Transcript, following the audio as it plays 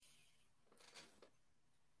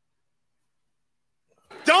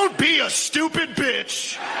Don't be a stupid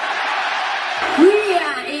bitch. We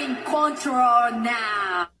are in control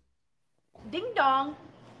now. Ding dong.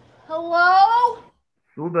 Hello?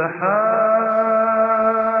 سبحان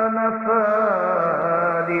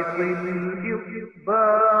فالق الإصباح.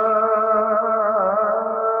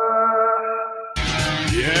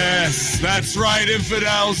 Yes, that's right,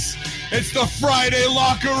 infidels. It's the Friday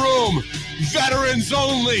locker room. Veterans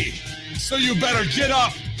only. So you better get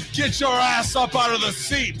up, get your ass up out of the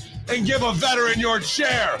seat, and give a veteran your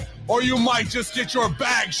chair, or you might just get your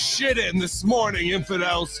bag shit in this morning,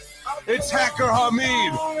 infidels. It's Hacker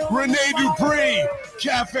Hamin, Rene Dupree,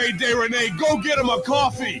 Cafe de Rene. Go get him a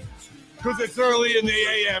coffee, because it's early in the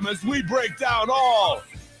AM as we break down all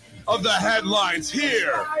of the headlines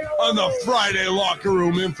here on the Friday Locker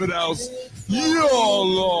Room, infidels.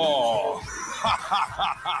 YOLO!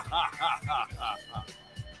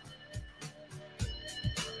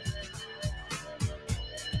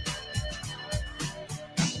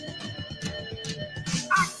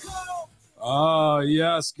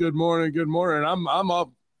 Yes. Good morning. Good morning. I'm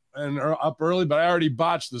up and up early, but I already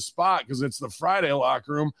botched the spot because it's the Friday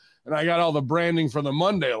locker room, and I got all the branding for the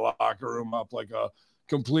Monday locker room up like a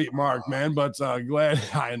complete mark, man. But glad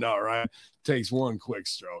I know, right? Takes one quick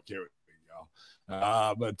stroke. Here we go.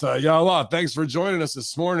 Y'all, thanks for joining us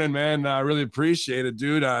this morning, man. I really appreciate it,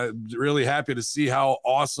 dude. I'm really happy to see how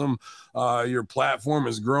awesome your platform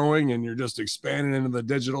is growing, and you're just expanding into the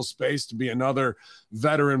digital space to be another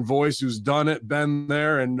veteran voice who's done it, been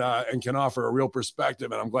there, and can offer a real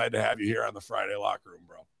perspective. And I'm glad to have you here on the Friday Locker Room,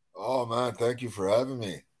 bro. Oh, man, thank you for having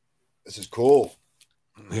me. This is cool.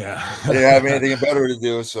 Yeah. I didn't have anything better to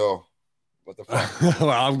do, so what the fuck? Well,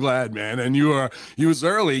 I'm glad, man. And he was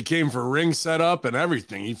early. He came for ring setup and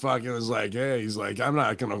everything. He fucking was like, hey, he's like, I'm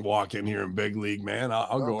not going to walk in here in big league, man.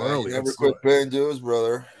 I'll go man, early. You never quit paying dues,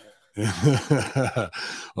 brother.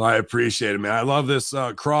 Well, I appreciate it, man. I love this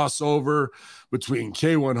crossover between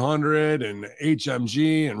K100 and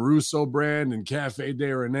HMG and Russo brand and Cafe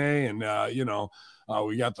de Rene. And,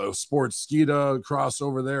 we got the Sports Skeeta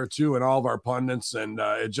crossover there too, and all of our pundits. And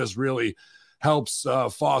it just really helps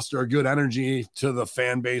foster a good energy to the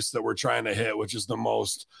fan base that we're trying to hit, which is the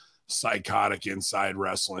most psychotic inside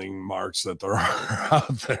wrestling marks that there are out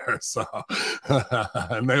there. So,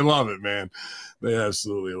 and they love it, man. They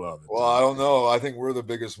absolutely love it. Well, I don't know. I think we're the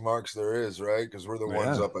biggest marks there is, right? Because we're the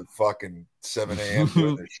ones up at fucking 7 a.m.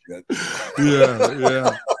 doing this shit.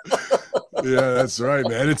 Yeah. Yeah, that's right,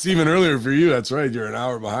 man. It's even earlier for you. That's right. You're an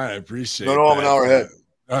hour behind. I appreciate it. No, I'm an hour ahead.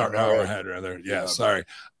 An hour ahead, rather. Yeah, sorry.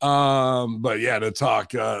 But yeah, to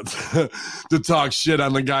talk shit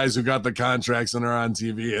on the guys who got the contracts and are on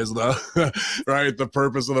TV is the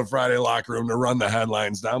purpose of the Friday Locker Room, to run the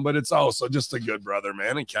headlines down. But it's also just a good brother,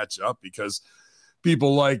 man, and catch up, because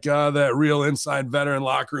people like that real inside veteran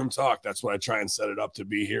locker room talk. That's what I try and set it up to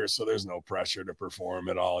be here. So there's no pressure to perform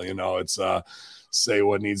at all. It's say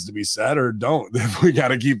what needs to be said or don't. We got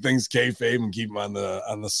to keep things kayfabe and keep them on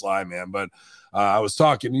the sly, man. But I was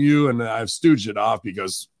talking to you, and I've stooged it off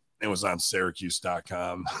because it was on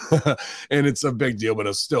Syracuse.com and it's a big deal, but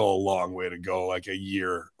it's still a long way to go, like a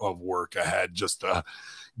year of work ahead just to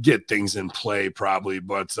get things in play probably.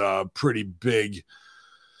 But pretty big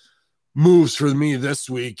moves for me this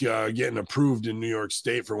week, getting approved in New York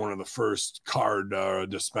State for one of the first card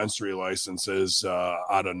dispensary licenses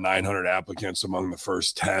out of 900 applicants among the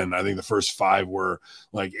first 10. I think the first 5 were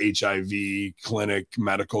like HIV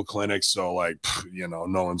medical clinics. So like,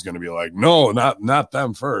 no one's going to be like, no, not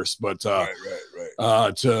them first, but right.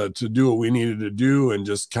 to do what we needed to do and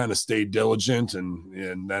just kind of stay diligent.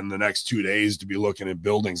 And then the next 2 days to be looking at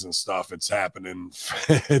buildings and stuff. It's happening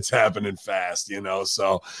fast,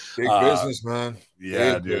 so big business, man.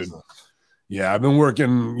 Yeah, big dude. Business. Yeah, I've been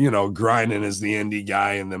working, grinding as the indie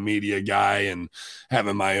guy and the media guy, and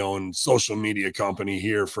having my own social media company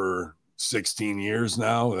here for 16 years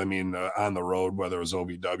now. I mean, on the road, whether it was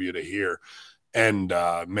OVW to here. And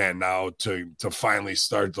man, now to finally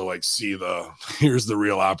start to like see here's the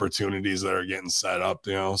real opportunities that are getting set up,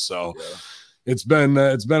 so yeah. It's been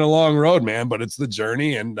a long road, man, but it's the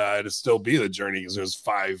journey, and it'll still be the journey because there's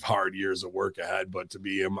 5 hard years of work ahead. But to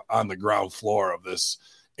be on the ground floor of this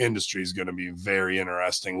industry is going to be very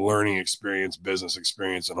interesting, learning experience, business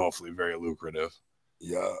experience, and hopefully very lucrative.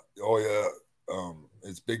 Yeah. Oh yeah.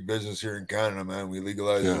 It's big business here in Canada, man. We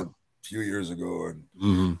legalized it a few years ago,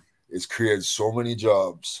 and it's created so many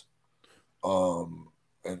jobs, and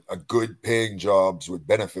a good paying jobs with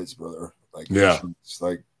benefits, brother. Like, it's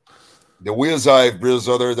like the wheels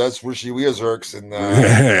other. That's where she wheels works, and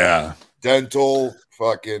dental,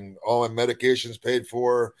 fucking all my medications paid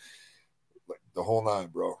for, like the whole 9,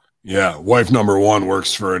 bro. Yeah, wife number one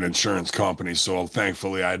works for an insurance company, so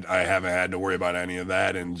thankfully I haven't had to worry about any of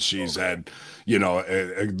that, and she's had,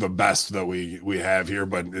 the best that we have here,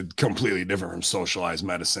 but it's completely different from socialized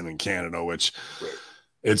medicine in Canada, which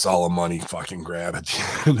it's all a money fucking grab at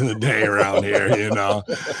the end of the day around here,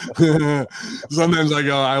 Sometimes I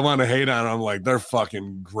go, I want to hate on them, like they're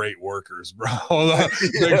fucking great workers, bro.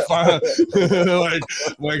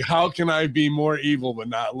 like how can I be more evil but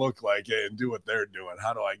not look like it and do what they're doing?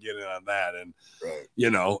 How do I get in on that? And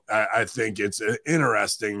I think it's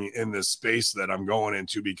interesting in this space that I'm going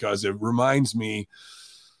into because it reminds me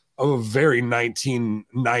of a very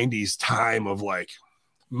 1990s time of like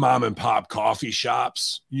mom and pop coffee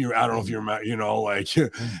shops. I don't know if you remember, like you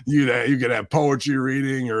could have poetry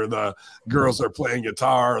reading, or the girls are playing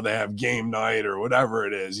guitar, or they have game night or whatever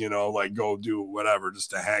it is, like go do whatever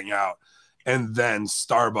just to hang out. And then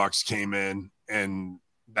Starbucks came in and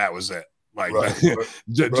that was it. Like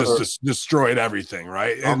just destroyed everything,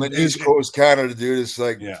 right? I'm in East Coast Canada, dude. It's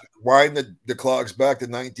like wind the clocks back to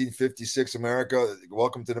 1956 America.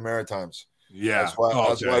 Welcome to the Maritimes. Yeah, that's why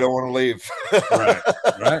I don't want to leave.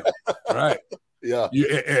 right. Yeah,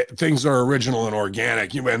 things are original and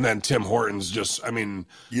organic. And then Tim Hortons just,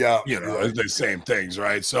 the same things,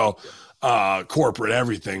 right? So, corporate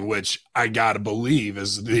everything, which I gotta believe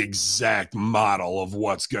is the exact model of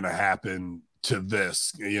what's gonna happen to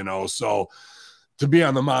this, So, to be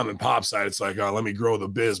on the mom and pop side, it's like, let me grow the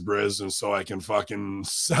biz, and so I can fucking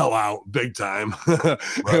sell out big time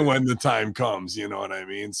and when the time comes, you know what I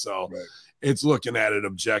mean? So. It's looking at it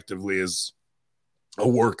objectively as a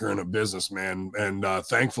worker and a businessman. And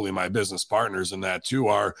thankfully, my business partners in that too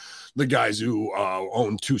are the guys who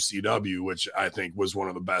own 2CW, which I think was one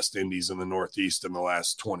of the best indies in the Northeast in the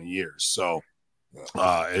last 20 years. So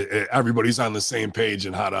everybody's on the same page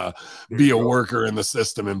in how to be a worker in the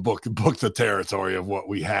system and book the territory of what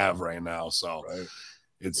we have right now. So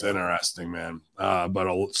it's interesting, man.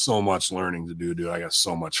 But so much learning to do, dude. I got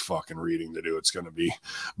so much fucking reading to do. It's going to be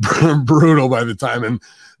brutal by the time. And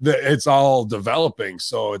it's all developing.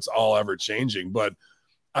 So it's all ever changing. But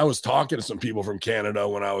I was talking to some people from Canada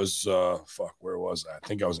when I was, where was I? I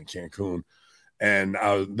think I was in Cancun. And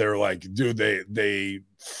they're like, dude, they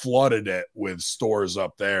flooded it with stores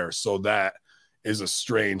up there. So that is a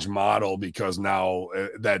strange model because now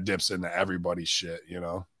that dips into everybody's shit,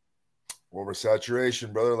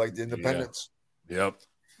 Oversaturation, brother, like the independents. Yep.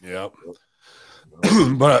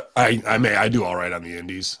 But I do all right on the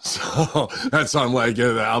indies, so that's why I'm like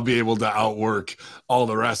I'll be able to outwork all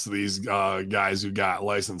the rest of these guys who got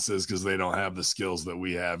licenses because they don't have the skills that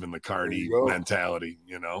we have in the Cardi mentality.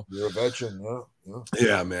 You're a veteran,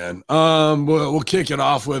 yeah, man. We'll kick it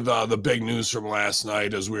off with the big news from last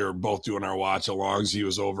night as we were both doing our watch alongs. He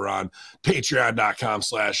was over on patreon.com/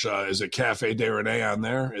 is it Cafe de Rene on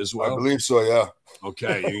there as well? I believe so, yeah.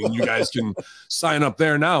 Okay, you guys can sign up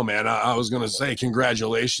there now, man. I was gonna say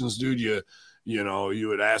congratulations, dude. You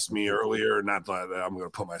had asked me earlier, not that I'm gonna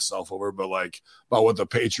put myself over, but like about what the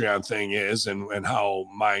Patreon thing is and how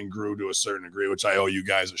mine grew to a certain degree, which I owe you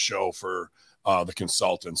guys a show for the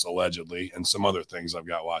consultants allegedly and some other things I've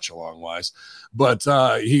got watch along wise. But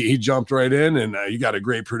he jumped right in, and you got a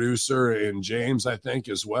great producer in James, I think,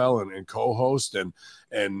 as well, and co-host, and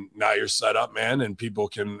now you're set up, man, and people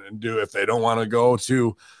can do, if they don't want to go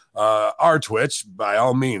to our Twitch, by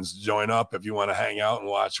all means join up if you want to hang out and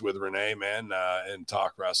watch with Rene, man, and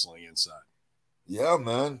talk wrestling inside. Yeah,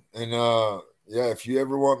 man. And if you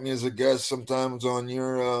ever want me as a guest sometimes on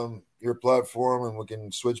your platform and we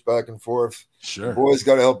can switch back and forth. Sure. The boys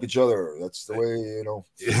got to help each other. That's the way,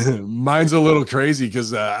 Mine's a little crazy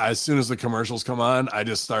because as soon as the commercials come on, I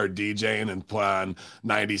just start DJing and play on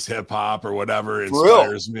 90s hip hop or whatever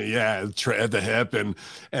inspires me. Yeah. At the hip and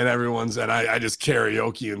everyone's, and I just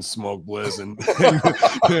karaoke and smoke blizz and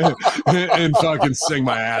fucking sing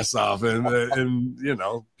my ass off. And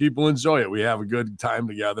people enjoy it. We have a good time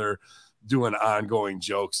together doing ongoing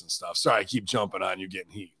jokes and stuff. Sorry, I keep jumping on you,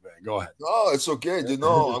 getting heat, man. Go ahead. No, it's okay. Dude,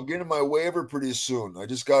 no, I'm getting my waiver pretty soon. I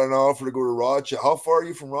just got an offer to go to Rochester. How far are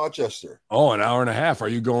you from Rochester? Oh, an hour and a half. Are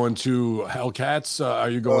you going to Hellcats?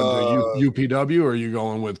 Are you going to UPW, or are you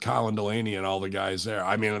going with Colin Delaney and all the guys there?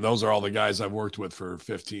 I mean, those are all the guys I've worked with for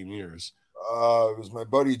 15 years. It was my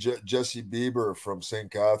buddy Jesse Bieber from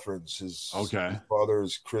St. Catharines. His father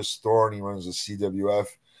is Chris Thorne. He runs the CWF.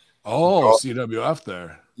 Oh, CWF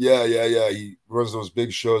there. Yeah. He runs those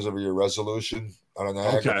big shows every year, Resolution out of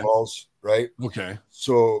Niagara Falls, right? Okay.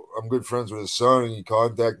 So I'm good friends with his son, and he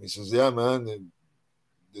contacted me. He says, yeah, man,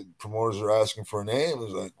 the promoters are asking for a name. I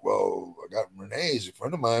was like, well, I got Rene. He's a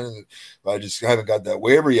friend of mine. And I just haven't got that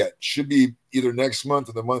waiver yet. Should be either next month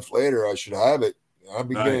or the month later. I should have it. I've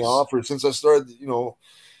been getting offers since I started,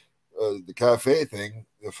 the cafe thing.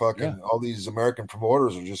 The fucking all these American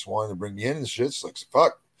promoters are just wanting to bring me in and shit. It's like,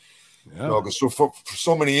 fuck. Because for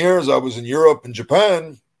so many years I was in Europe and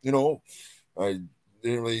Japan, I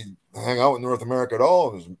didn't really hang out in North America at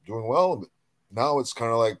all. I was doing well, but now it's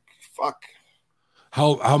kind of like, fuck.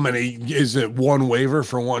 How many is it? One waiver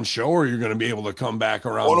for one show, or you're going to be able to come back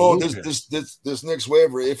around? Oh no, this next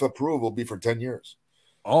waiver, if approved, will be for 10 years.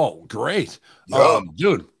 Oh, great,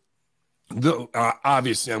 dude.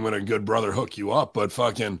 Obviously, I'm going to good brother hook you up, but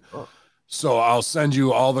fucking. So I'll send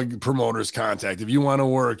you all the promoters' contact. If you want to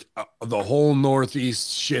work the whole Northeast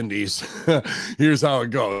Shindies, here's how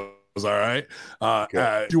it goes. All right.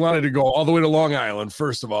 If you wanted to go all the way to Long Island,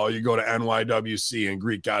 first of all, you go to NYWC, and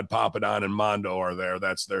Greek God Papadon and Mondo are there.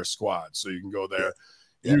 That's their squad. So you can go there.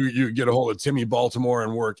 Yeah. You get a hold of Timmy Baltimore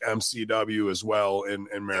and work MCW as well in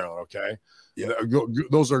Maryland. Okay. Yeah.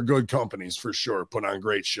 Those are good companies for sure. Put on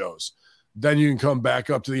great shows. Then you can come back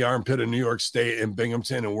up to the armpit of New York State in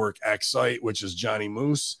Binghamton and work X-Site, which is Johnny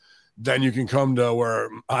Moose. Then you can come to where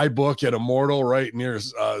I book at Immortal, right near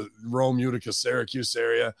Rome, Utica, Syracuse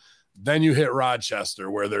area. Then you hit Rochester,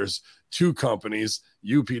 where there's two companies,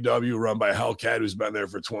 UPW run by Hellcat, who's been there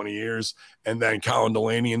for 20 years, and then Colin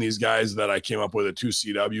Delaney and these guys that I came up with at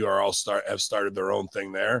 2CW have started their own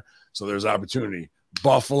thing there. So there's opportunity.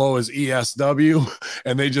 Buffalo is ESW,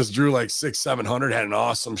 and they just drew like 600-700, had an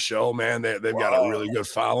awesome show, man. They've got a really good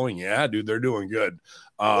following. Yeah, dude, they're doing good.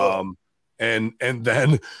 And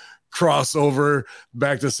then crossover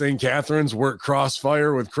back to St. Catharines, work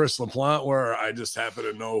Crossfire with Chris LaPlante, where I just happen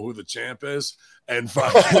to know who the champ is. And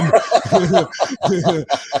fucking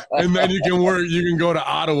and then you can go to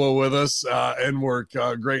Ottawa with us and work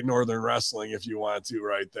Great Northern Wrestling if you want to,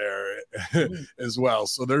 right there as well.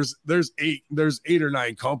 So there's 8 or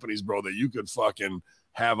 9 companies, bro, that you could fucking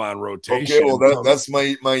have on rotation. Okay, well that's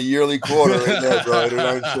my yearly quota right there, bro.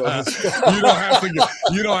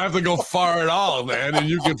 You don't have to go far at all, man, and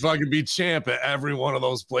you can fucking be champ at every one of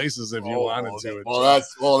those places if you wanted to.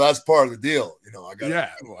 That's part of the deal, I got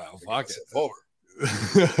fuck it over.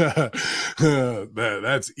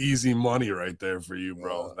 That's easy money right there for you,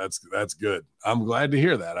 bro. That's good. I'm glad to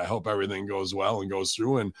hear that. I hope everything goes well and goes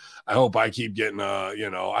through, and I hope I keep getting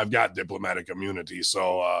I've got diplomatic immunity,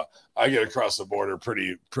 so I get across the border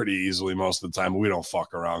pretty easily most of the time. But we don't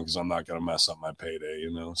fuck around because I'm not gonna mess up my payday,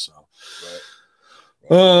 so right.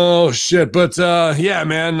 Oh shit. But yeah,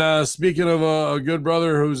 man, speaking of a good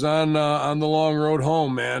brother who's on the long road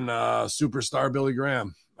home, man, superstar Billy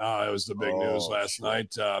Graham. It was the big news last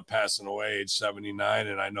night, passing away age 79.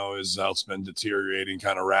 And I know his health's been deteriorating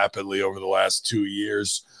kind of rapidly over the last 2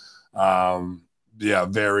 years.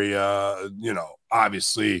 Very,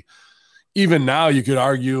 obviously, even now you could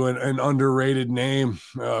argue an underrated name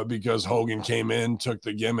because Hogan came in, took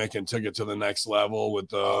the gimmick and took it to the next level with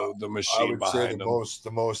the machine. I would say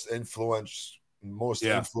the most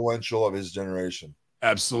influential of his generation.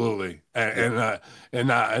 Absolutely. And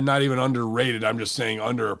not even underrated. I'm just saying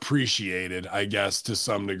underappreciated, I guess, to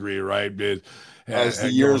some degree, right? As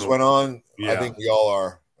the years went on, I think we all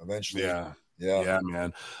are eventually. Yeah,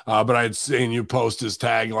 man. But I'd seen you post his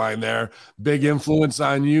tagline there. Big influence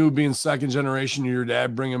on you being second generation. Your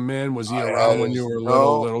dad bring him in. Was he around when you were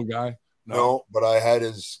a little guy? No, but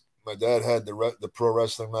my dad had the pro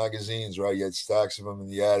wrestling magazines, right? He had stacks of them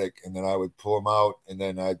in the attic, and then I would pull them out, and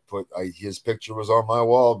then his picture was on my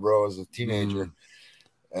wall, bro, as a teenager,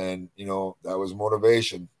 and that was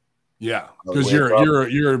motivation. Yeah, because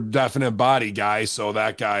you're a definite body guy, so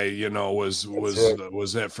that guy, was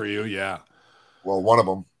it for you? Yeah. Well, one of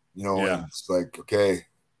them, and it's like, okay,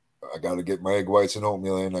 I got to get my egg whites and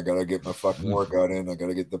oatmeal in. I got to get my fucking workout in. I got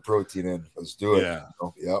to get the protein in. Let's do it. Yeah.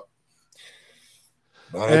 Yep.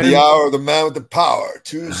 The hour of the man with the power,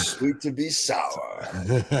 too sweet to be sour.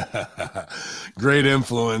 Great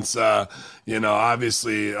influence.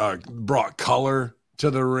 Obviously brought color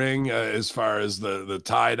to the ring as far as the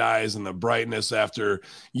tie dyes and the brightness after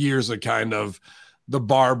years of kind of the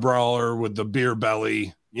bar brawler with the beer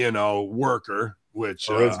belly, worker, which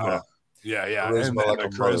charisma.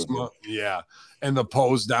 Charisma. And the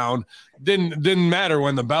pose down didn't matter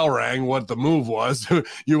when the bell rang what the move was.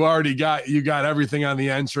 You got everything on the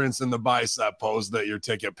entrance and the bicep pose that your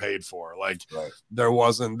ticket paid for. Like there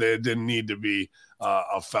didn't need to be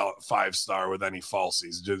a 5-star with any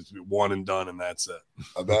falsies, just one and done, and that's it.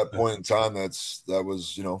 At that point in time, that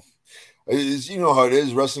was how it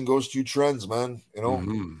is. Wrestling goes through trends, man.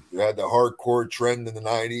 You had the hardcore trend in the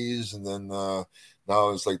 90s, and then now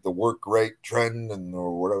it's like the work rate trend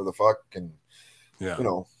or whatever the fuck, and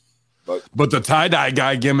But the tie-dye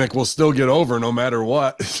guy gimmick will still get over no matter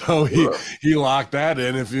what. So he locked that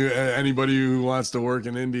in. If anybody who wants to work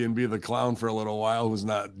in Indy and be the clown for a little while, who's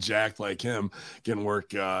not jacked like him, can work,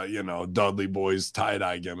 Dudley Boy's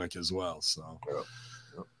tie-dye gimmick as well. So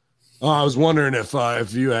I was wondering if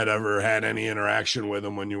you had ever had any interaction with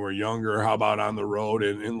him when you were younger. How about on the road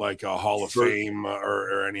in like a Hall of Fame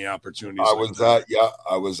or any opportunities?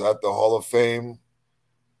 I was at the Hall of Fame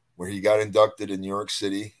where he got inducted in New York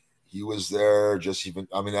City. He was there.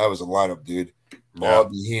 That was a lineup, dude.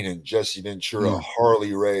 Bobby Heenan, Jesse Ventura,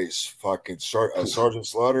 Harley Race, fucking Sergeant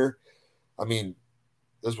Slaughter. I mean,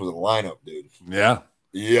 this was a lineup, dude.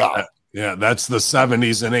 Yeah, that's the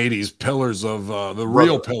 70s and 80s pillars of the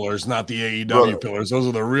real pillars, not the AEW pillars. Those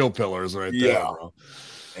are the real pillars right there, bro.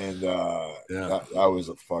 And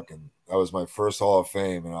that was my first Hall of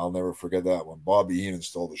Fame, and I'll never forget that when Bobby Heenan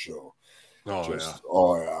stole the show. Just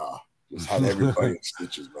had everybody in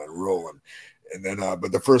stitches, man, rolling. And then,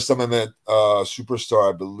 but the first time I met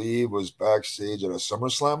Superstar, I believe, was backstage at a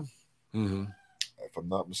SummerSlam, if I'm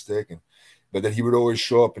not mistaken. But then he would always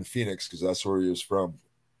show up in Phoenix because that's where he was from.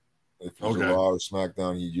 If it was a Raw or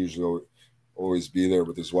SmackDown, he'd usually always be there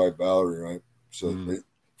with his wife Valerie, right? So the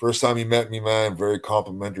first time he met me, man, very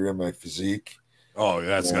complimentary of my physique. Oh,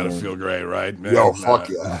 that's got to feel great, right? Man? Yo, fuck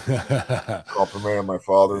yeah. Complimented my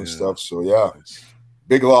father and stuff. So yeah,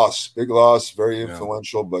 big loss, very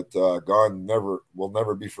influential, but gone will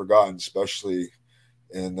never be forgotten, especially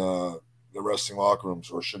in the wrestling locker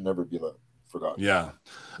rooms, or should never be forgotten. Yeah.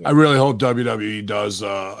 I really hope WWE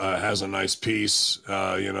has a nice piece,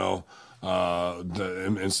 the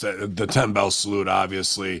 10 bell salute,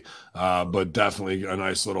 obviously, but definitely a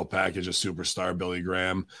nice little package of Superstar Billy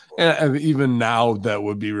Graham. And even now that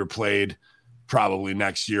would be replayed probably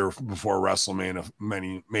next year before WrestleMania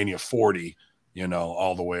Mania 40,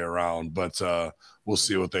 all the way around. But we'll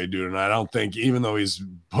see what they do tonight. I don't think, even though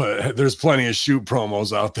there's plenty of shoot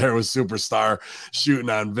promos out there with Superstar shooting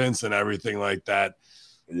on Vince and everything like that.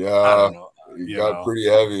 Yeah, he got pretty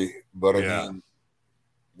heavy, but I mean,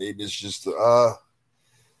 maybe it's just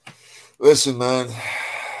listen, man,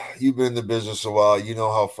 you've been in the business a while. You know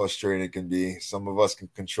how frustrating it can be. Some of us can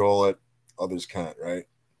control it, others can't, right?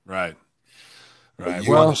 Right. But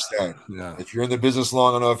you understand. Yeah. If you're in the business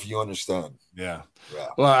long enough, you understand. Yeah.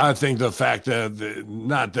 Well, I think the fact that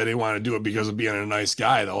not that they want to do it because of being a nice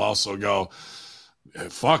guy, they'll also go,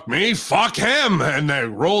 fuck me, fuck him, and they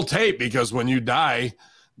roll tape, because when you die,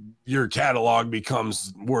 your catalog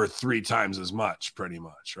becomes worth 3 times as much, pretty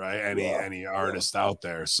much, right? Any artist out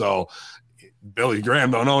there. So Billy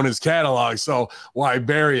Graham don't own his catalog, so why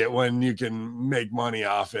bury it when you can make money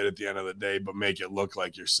off it at the end of the day, but make it look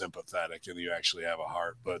like you're sympathetic and you actually have a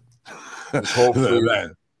heart. But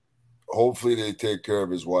hopefully they take care of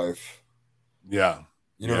his wife. Yeah.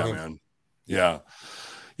 You know what I mean? Man. Yeah.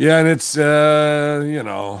 Yeah, and it's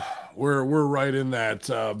we're right in that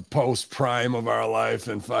post prime of our life,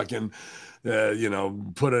 and fucking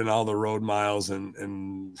put in all the road miles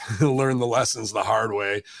and learn the lessons the hard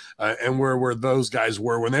way, and where those guys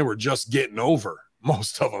were when they were just getting over,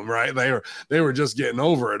 most of them, right? They were just getting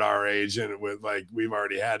over at our age, and with we've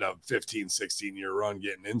already had a 15-16 year run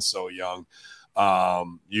getting in so young.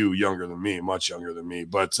 You younger than me, much younger than me,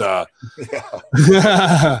 but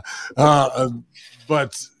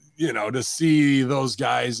but to see those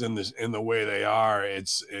guys in the way they are,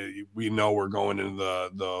 we know we're going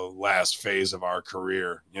into the last phase of our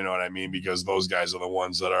career. You know what I mean? Because those guys are the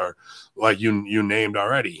ones that are like you named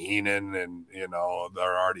already, Heenan, and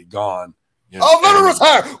they're already gone. I'll never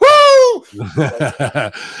retire. Woo!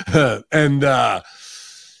 And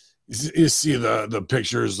you see the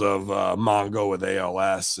pictures of Mongo with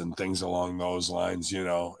ALS and things along those lines.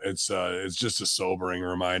 It's just a sobering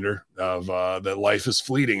reminder of that life is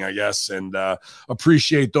fleeting, I guess, and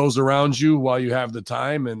appreciate those around you while you have the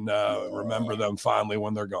time, and remember them fondly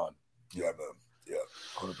when they're gone. Yeah, man. Yeah,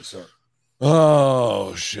 100%.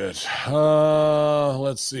 Oh shit.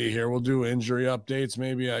 Let's see here. We'll do injury updates,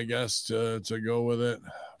 maybe, I guess, to go with it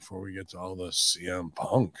before we get to all the CM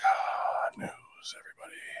Punk news.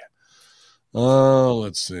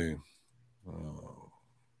 Let's see.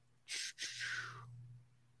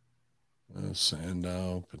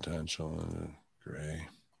 Sandow, potential, Gray.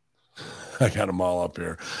 I got them all up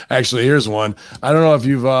here. Actually, here's one. I don't know if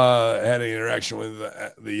you've had any interaction with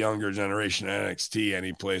the younger generation NXT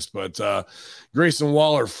any place, but Grayson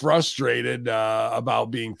Waller frustrated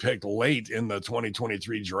about being picked late in the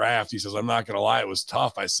 2023 draft. He says, I'm not going to lie, it was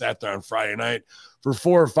tough. I sat there on Friday night for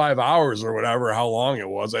 4 or 5 hours or whatever, how long it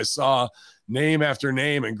was. I saw name after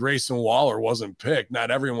name, and Grayson Waller wasn't picked.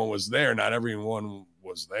 Not everyone was there. Not everyone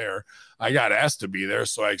was there. I got asked to be there,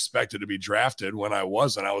 so I expected to be drafted. When I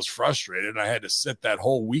wasn't, I was frustrated. I had to sit that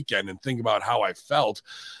whole weekend and think about how I felt.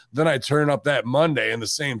 Then I turn up that Monday and the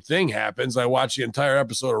same thing happens. I watch the entire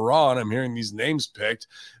episode of Raw and I'm hearing these names picked.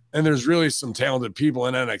 And there's really some talented people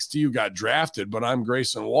in NXT who got drafted, but I'm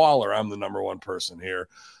Grayson Waller. I'm the number one person here.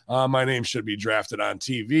 My name should be drafted on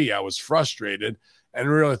TV. I was frustrated and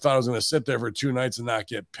really thought I was going to sit there for 2 nights and not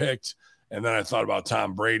get picked. And then I thought about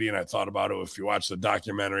Tom Brady, and I thought about it. If you watch the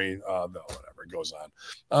documentary, whatever, it goes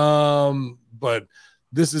on. But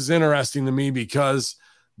this is interesting to me because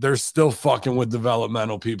they're still fucking with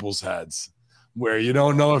developmental people's heads where you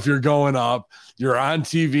don't know if you're going up, you're on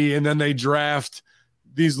TV, and then they draft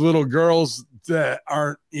these little girls that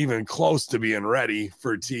aren't even close to being ready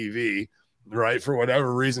for TV, right? For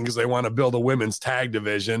whatever reason, because they want to build a women's tag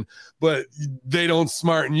division, but they don't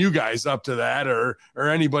smarten you guys up to that or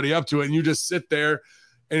anybody up to it. And you just sit there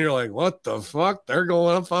and you're like, what the fuck? They're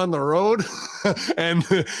going up on the road and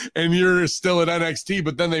you're still at NXT,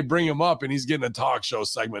 but then they bring him up and he's getting a talk show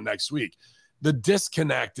segment next week. The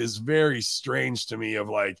disconnect is very strange to me of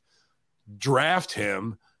like, draft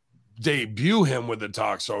him, debut him with the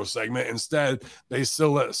talk show segment. Instead, they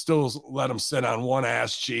still let him sit on one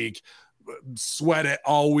ass cheek, sweat it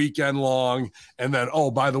all weekend long, and then, oh,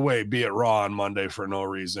 by the way, be at Raw on Monday for no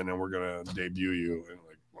reason, and we're gonna debut you. And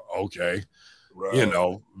like, okay, right. You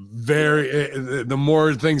know, the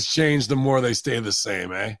more things change, the more they stay the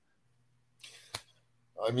same, eh?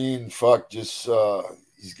 I mean, fuck, just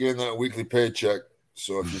he's getting that weekly paycheck.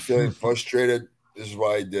 So if you're feeling frustrated, this is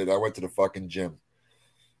what I did. I went to the fucking gym.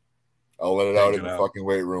 I'll let it out in the fucking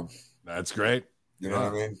weight room. That's great. You know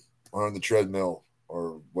what I mean? Or on the treadmill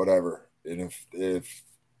or whatever. And if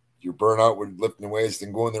you're burnt out with lifting weights,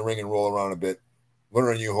 then go in the ring and roll around a bit.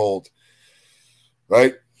 Learn a new hold.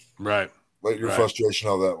 Right? Right. Let your frustration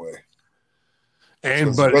out that way.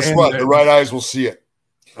 And guess what? The right eyes will see it.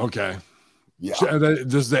 Okay. Yeah.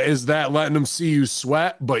 Is that letting them see you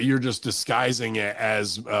sweat, but you're just disguising it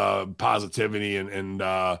as positivity and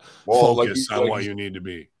focus on what you need to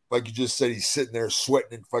be? Like you just said, he's sitting there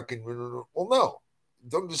sweating and fucking. Well, no.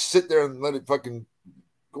 Don't just sit there and let it fucking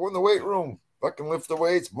go in the weight room. Fucking lift the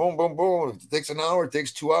weights. Boom, boom, boom. If it takes an hour, it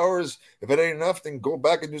takes 2 hours. If it ain't enough, then go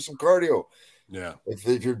back and do some cardio. Yeah.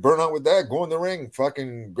 If you're burnt out with that, go in the ring.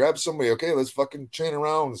 Fucking grab somebody. Okay, let's fucking train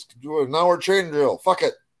around. Let's do an hour training drill. Fuck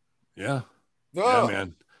it. Yeah. No. Yeah,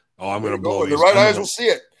 man. Oh, I'm going to blow these. The right eyes will see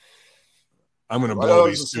it. I'm going to blow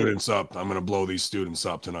these students up. I'm going to blow these students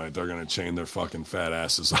up tonight. They're going to chain their fucking fat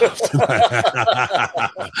asses off tonight.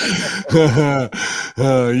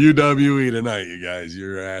 UWE tonight, you guys.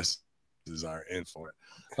 Your asses are in for it.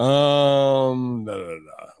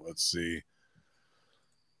 Let's see.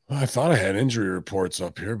 I thought I had injury reports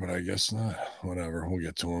up here, but I guess not. Whatever. We'll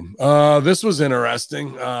get to them. This was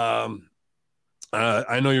interesting.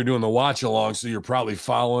 I know you're doing the watch along, so you're probably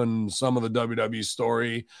following some of the WWE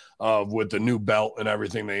story with the new belt and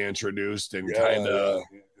everything they introduced, and kind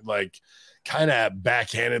of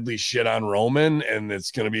backhandedly shit on Roman, and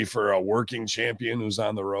it's going to be for a working champion who's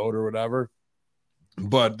on the road or whatever.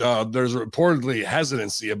 But there's reportedly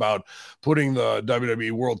hesitancy about putting the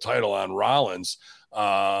WWE World Title on Rollins.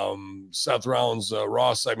 Seth Rollins'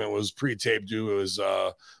 Raw segment was pre-taped due to his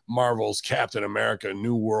Marvel's Captain America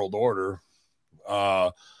New World Order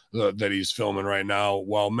that he's filming right now.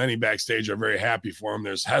 While many backstage are very happy for him,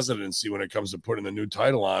 there's hesitancy when it comes to putting the new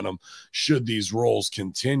title on him should these roles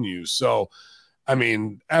continue. So I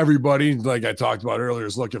mean, everybody, like I talked about earlier,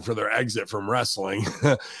 is looking for their exit from wrestling.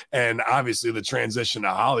 And obviously the transition to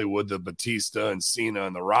Hollywood, the Batista and Cena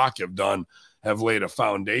and The Rock have laid a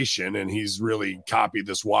foundation, and he's really copied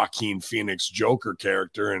this Joaquin Phoenix Joker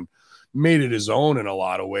character and made it his own in a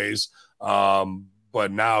lot of ways.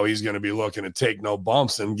 But now he's going to be looking to take no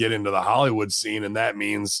bumps and get into the Hollywood scene. And that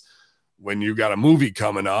means when you got a movie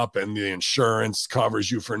coming up and the insurance covers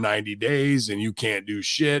you for 90 days and you can't do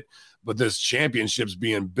shit, but this championship's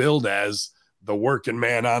being billed as the working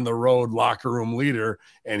man on the road locker room leader.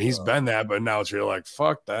 And he's been that, but now it's really like,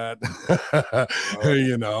 fuck that,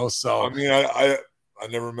 you know? So, I mean, I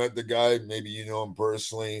never met the guy. Maybe you know him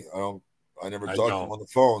personally. I never talked to him on the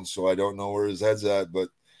phone, so I don't know where his head's at, but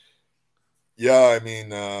yeah, I mean,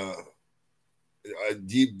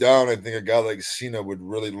 deep down, I think a guy like Cena would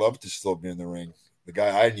really love to still be in the ring. The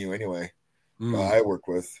guy I knew anyway, guy I work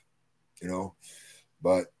with, you know.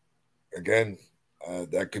 But again,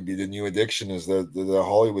 that could be the new addiction is the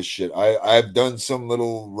Hollywood shit. I've done some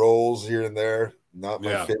little roles here and there. Not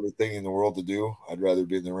my favorite thing in the world to do. I'd rather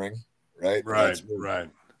be in the ring, right?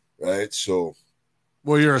 Right. So,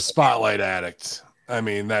 well, you're a spotlight addict. I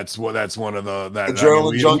mean, that's one of the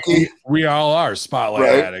adrenaline junkie. We all are spotlight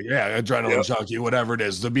Right. addict. Yeah, adrenaline junkie, whatever it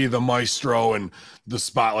is, to be the maestro and the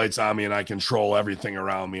spotlight's on me and I control everything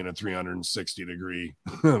around me in a 360-degree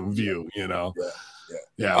view, you know?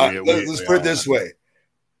 Yeah. Let's put it this way.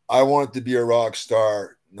 I want to be a rock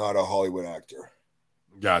star, not a Hollywood actor.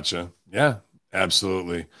 Gotcha. Yeah,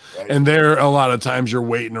 absolutely. Right. And there, a lot of times you're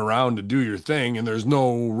waiting around to do your thing and there's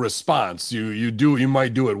no response. You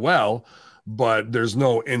might do it well, but there's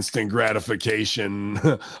no instant gratification,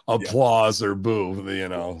 applause or boo, you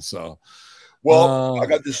know? So, well, I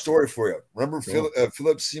got this story for you. Remember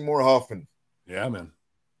Philip Seymour Hoffman? Yeah, man.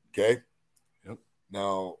 Okay. Yep.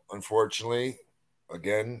 Now, unfortunately,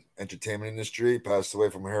 again, entertainment industry, passed away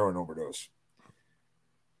from a heroin overdose.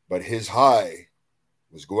 But his high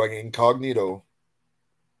was going incognito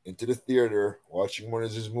into the theater, watching one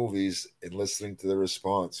of his movies and listening to the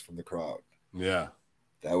response from the crowd. Yeah.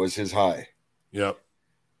 That was his high. Yep.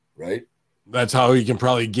 Right? That's how you can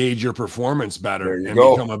probably gauge your performance better and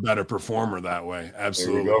become a better performer that way.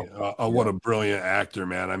 Absolutely. What a brilliant actor,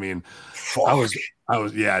 man. I mean, I was,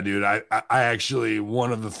 yeah, dude. I actually,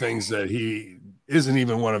 one of the things that he isn't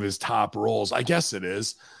even one of his top roles, I guess it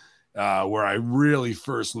is, where I really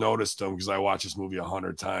first noticed him because I watched this movie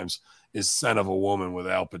 100 times, is Scent of a Woman with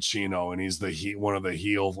Al Pacino, and he's one of the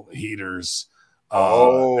heel heaters.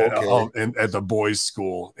 And at the boys'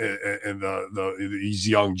 school, and he's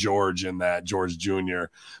young George in that, George Jr.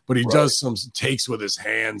 But he does some takes with his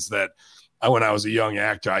hands that when I was a young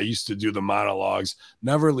actor, I used to do the monologues,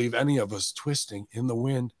 never leave any of us twisting in the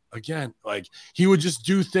wind again. Like he would just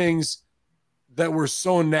do things that were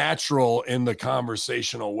so natural in the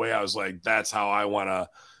conversational way. I was like, that's how I want to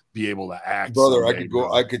be able to act. Brother,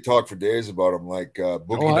 I could talk for days about him, like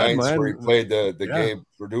Boogie Nights, where he played the gay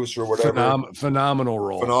producer or whatever. Phenomenal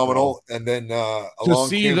role. Phenomenal. And then along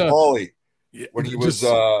came Paulie when he was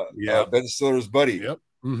Ben Stiller's buddy. Yep.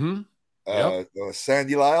 Mm-hmm.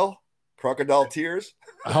 Sandy Lyle, Crocodile Tears.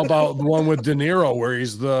 How about the one with De Niro where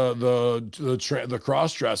he's the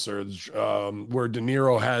cross-dresser, where De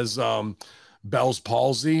Niro has Bell's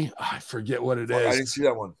palsy? I forget what it is. I didn't see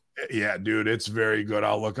that one. Yeah, dude, it's very good.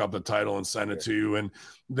 I'll look up the title and send it to you. And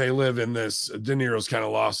they live in this. De Niro's kind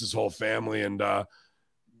of lost his whole family, and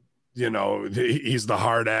he's the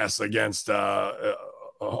hard ass against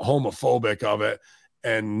homophobic of it,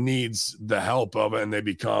 and needs the help of it, and they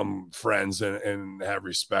become friends and have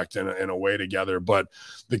respect in a way together. But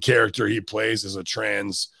the character he plays is a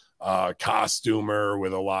trans costumer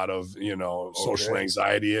with a lot of social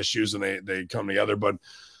anxiety issues, and they come together. But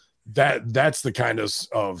that's the kind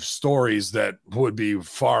of stories that would be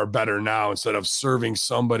far better now, instead of serving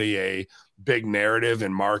somebody a big narrative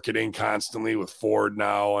and marketing constantly with Ford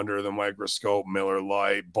now under the microscope, Miller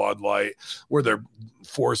Lite, Bud Light, where they're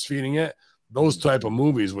force feeding it. Those type of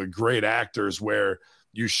movies with great actors where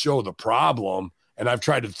you show the problem. And I've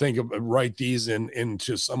tried to write these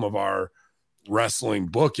into some of our wrestling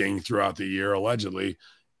booking throughout the year, allegedly,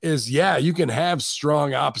 is you can have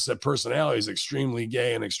strong opposite personalities, extremely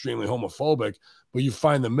gay and extremely homophobic, but you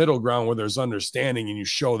find the middle ground where there's understanding and you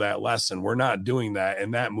show that lesson. We're not doing that.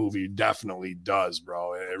 And that movie definitely does,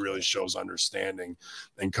 bro. It really shows understanding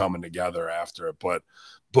and coming together after it. But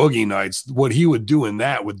Boogie Nights, what he would do in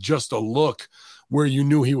that with just a look where you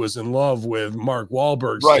knew he was in love with Mark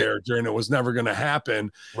Wahlberg's character and it was never going to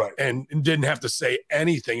happen, and didn't have to say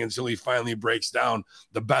anything until he finally breaks down.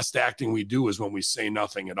 The best acting we do is when we say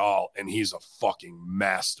nothing at all, and he's a fucking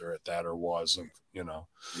master at that, or was, Yeah,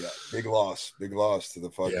 big loss to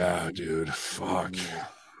the fucking. Yeah, dude, fuck.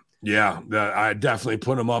 Yeah, I definitely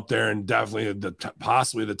put him up there, and definitely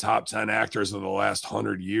possibly the top 10 actors of the last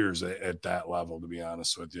 100 years at that level, to be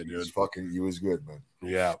honest with you, dude. He was good, man.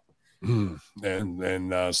 Yeah. And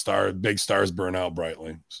big stars burn out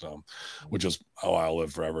brightly, so which is how I'll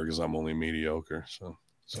live forever, because I'm only mediocre. So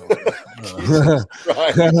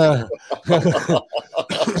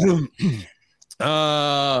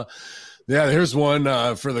here's one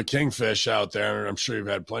for the Kingfish out there. I'm sure you've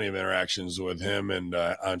had plenty of interactions with him and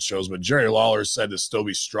on shows, but Jerry Lawler said to still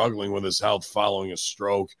be struggling with his health following a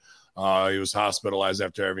stroke. He was hospitalized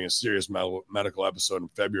after having a serious medical episode in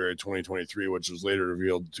February 2023, which was later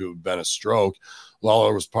revealed to have been a stroke.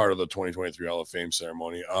 Lawler was part of the 2023 Hall of Fame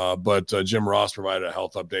ceremony. But Jim Ross provided a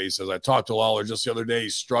health update. He says, I talked to Lawler just the other day.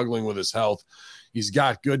 He's struggling with his health. He's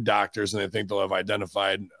got good doctors, and I think they'll have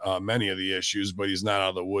identified many of the issues, but he's not out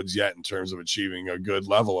of the woods yet in terms of achieving a good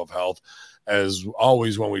level of health. as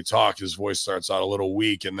always, when we talk, his voice starts out a little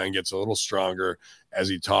weak and then gets a little stronger as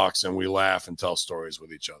he talks, and we laugh and tell stories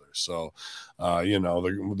with each other. So,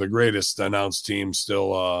 the greatest announced team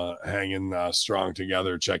still hanging strong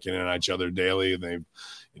together, checking in on each other daily. They've,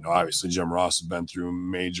 obviously Jim Ross has been through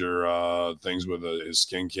major things with his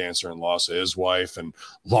skin cancer and loss of his wife, and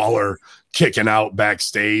Lawler kicking out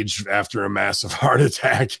backstage after a massive heart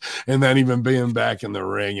attack, and then even being back in the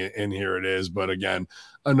ring. And here it is. But again,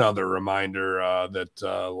 another reminder that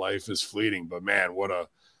life is fleeting. But man, what a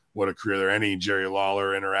career there. Any Jerry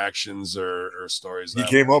Lawler interactions or stories? He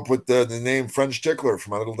came up with the name French Tickler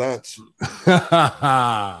for My Little Dance. He's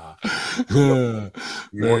the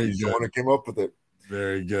one that came up with it.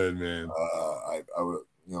 Very good, man.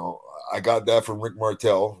 I got that from Rick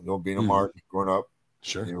Martel, being a Mark growing up.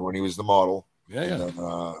 Sure. When he was the model. Yeah. And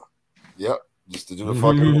then, just to do the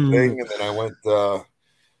fucking little thing. And then I went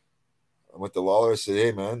to Lawler. I said,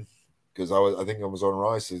 hey, man, because I think I was on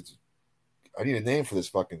Raw. I said, I need a name for this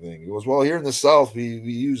fucking thing. He goes, well, here in the South, we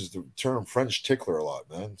use the term French Tickler a lot,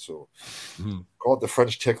 man. So call it the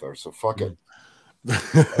French Tickler. So fuck it.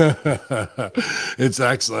 It's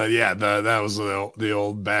excellent. Yeah, that was the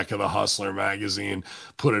old back of the Hustler magazine.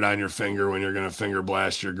 Put it on your finger when you're gonna finger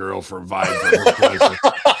blast your girl for vibe.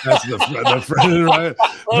 That's the friend, right?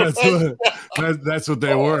 That's what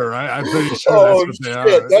they were, right? I'm pretty sure that's what they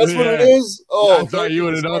are. That's what it is. I thought you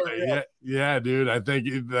would have known that. Yeah, dude. I think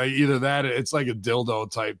either that, it's like a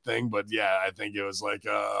dildo type thing, but yeah, I think it was like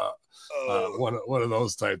one of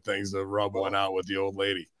those type things to rub one out with the old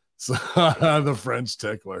lady. So, the French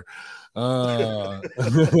Tickler.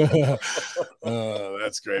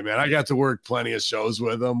 That's great, man. I got to work plenty of shows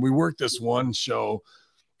with him. We worked this one show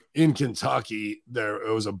in Kentucky.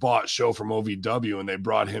 It was a bought show from OVW, and they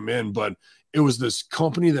brought him in, but it was this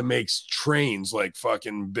company that makes trains, like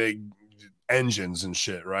fucking big engines and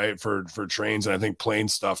shit, right? For trains, and I think plane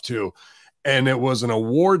stuff too. And it was an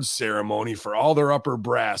awards ceremony for all their upper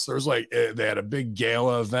brass. There was they had a big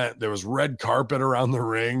gala event. There was red carpet around the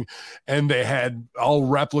ring, and they had all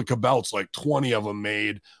replica belts, like 20 of them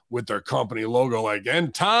made with their company logo.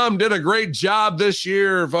 And Tom did a great job this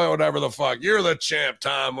year, whatever the fuck. You're the champ,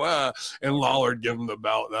 Tom. And Lawler give him the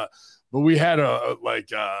belt. But we had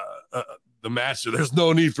the match. There's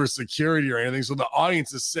no need for security or anything. So the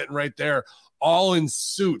audience is sitting right there, all in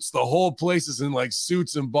suits. The whole place is in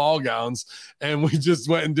suits and ball gowns. And we just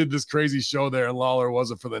went and did this crazy show there, and Lawler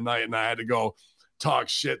wasn't for the night, and I had to go talk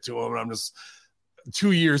shit to him. And I'm just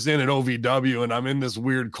 2 years in at OVW, and I'm in this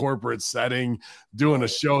weird corporate setting doing a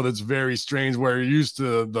show that's very strange, where you're used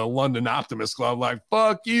to the London Optimist Club, like,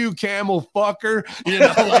 fuck you, camel fucker.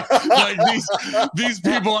 These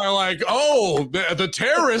people are like, oh, the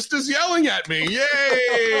terrorist is yelling at me.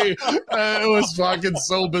 Yay. It was fucking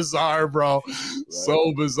so bizarre, bro.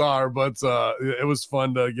 So bizarre. But it was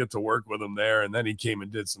fun to get to work with him there. And then he came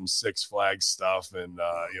and did some Six Flags stuff. And,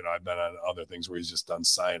 I've been on other things where he's just done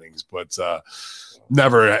signings, but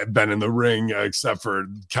never been in the ring except for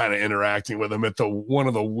kind of interacting with him at one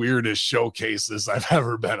of the weirdest showcases I've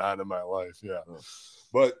ever been on in my life. Yeah.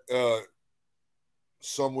 But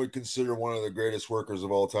some would consider one of the greatest workers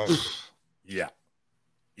of all time. Yeah.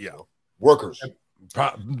 Workers.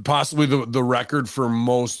 Possibly the record for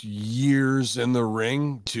most years in the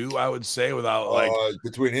ring too, I would say, without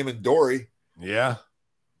between him and Dory. Yeah.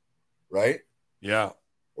 Right? Yeah.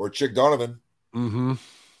 Or Chick Donovan. Mm-hmm.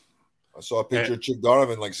 I saw a picture of Chick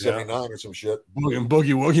Donovan 79 or some shit.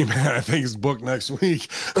 Boogie Woogie Man, I think, is booked next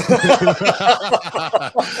week.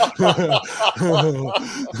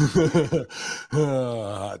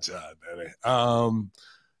 Hot shot, baby.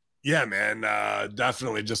 Yeah, man,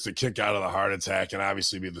 definitely just a kick out of the heart attack, and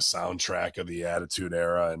obviously be the soundtrack of the Attitude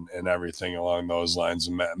Era and everything along those lines.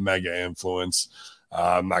 Mega influence.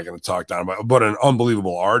 I'm not going to talk down about, but an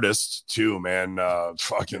unbelievable artist too, man.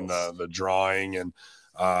 Fucking the drawing, and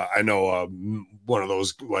I know one of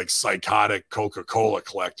those psychotic Coca-Cola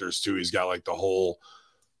collectors too. He's got the whole,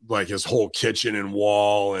 his whole kitchen and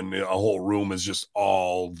wall and a whole room is just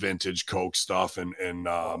all vintage Coke stuff and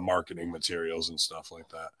marketing materials and stuff like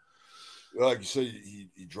that. Like you said,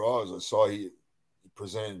 he draws. I saw he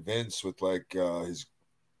presented Vince with his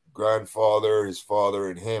grandfather, his father,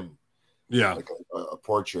 and him. Yeah, a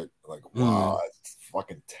portrait. Wow, that's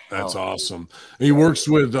fucking talented. That's awesome. He works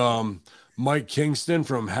with Mike Kingston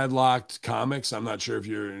from Headlocked Comics. I'm not sure if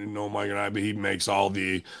you know Mike and I, but he makes all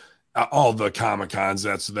the Comic-Cons.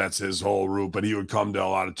 That's his whole route. But he would come to a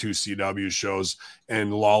lot of 2CW shows,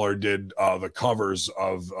 and Lawler did the covers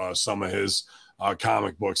of some of his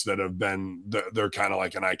comic books that have been, they're kind of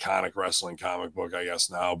like an iconic wrestling comic book, I guess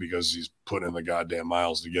now, because he's put in the goddamn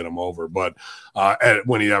miles to get him over. But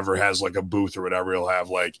when he ever has like a booth or whatever, he'll have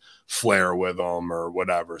like Flair with him or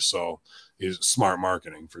whatever. So he's smart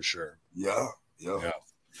marketing for sure. Yeah.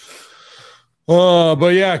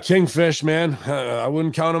 But yeah, Kingfish, man, I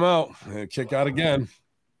wouldn't count him out. Kick out again.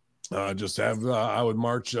 Just have I would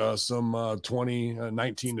march some 19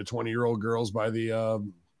 to 20-year-old girls by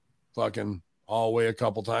the fucking hallway a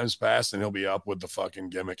couple times past, and he'll be up with the fucking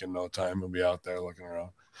gimmick in no time. He'll be out there looking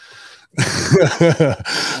around.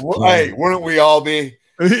 Hey, wouldn't we all be?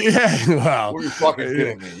 Yeah, well, what are you fucking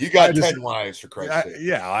kidding me? You got 10 wives, for Christ's sake.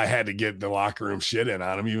 Yeah, I had to get the locker room shit in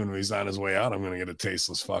on him. Even when he's on his way out, I'm going to get a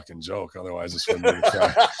tasteless fucking joke. Otherwise, it's going to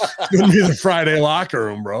be the Friday locker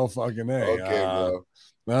room, bro. Fucking A. Okay,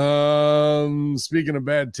 bro. Speaking of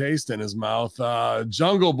bad taste in his mouth,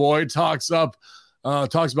 Jungle Boy talks about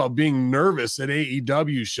being nervous at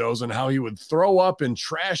AEW shows and how he would throw up in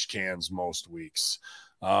trash cans most weeks.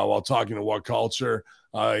 While talking to What Culture,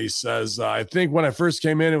 he says, I think when I first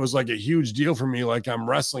came in, it was like a huge deal for me. Like, I'm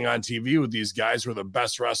wrestling on TV with these guys who are the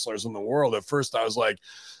best wrestlers in the world. At first, I was like,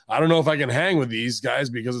 I don't know if I can hang with these guys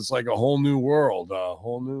because it's like a whole new world.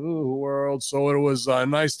 So it was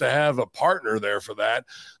nice to have a partner there for that.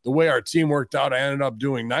 The way our team worked out, I ended up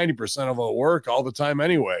doing 90% of the work all the time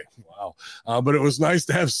anyway. Wow. But it was nice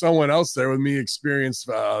to have someone else there with me experience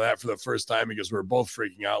that for the first time, because we were both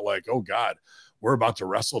freaking out like, oh God, we're about to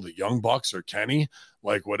wrestle the Young Bucks or Kenny,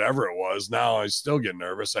 like whatever it was. Now I still get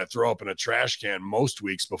nervous. I throw up in a trash can most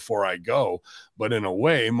weeks before I go, but in a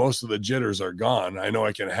way, most of the jitters are gone. I know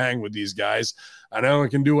I can hang with these guys. I know I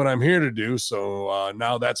can do what I'm here to do. So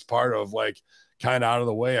now that's part of like kind of out of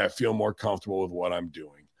the way. I feel more comfortable with what I'm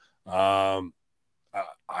doing. I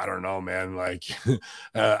don't know, man. Like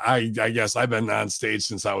I guess I've been on stage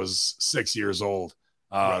since I was 6 years old.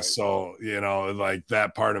 Right. So, you know, like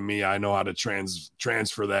that part of me, I know how to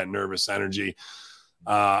transfer that nervous energy.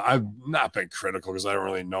 I've not been critical because I don't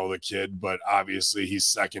really know the kid, but obviously he's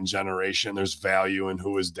second generation. There's value in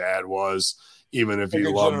who his dad was, even if he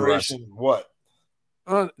loved wrestling. What?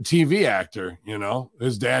 TV actor, you know,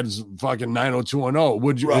 his dad's fucking 90210.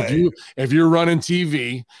 Would you, if you're running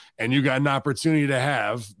TV and you got an opportunity to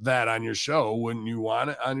have that on your show, wouldn't you want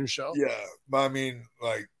it on your show? Yeah. But I mean,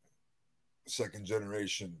 like, second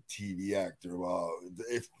generation TV actor. Well,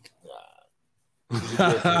 if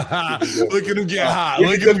look at him get hot.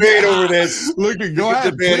 Look at debate over this. Look at go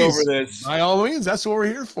ahead. Debate over this. By all means, that's what we're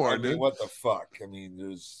here for, I mean, dude. what the fuck? I mean,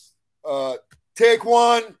 there's take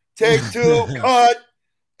one, take two, cut,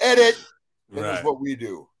 edit. And that's what we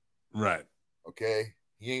do. Right. Okay.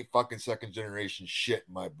 He ain't fucking second generation shit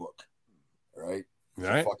in my book. All right. He's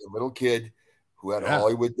right. A fucking little kid who had a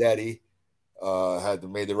Hollywood daddy.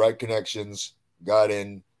 Made the right connections, got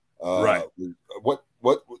in. Right. What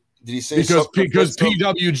did he say? Because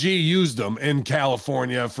PWG used them in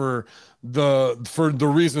California for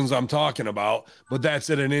the reasons I'm talking about, but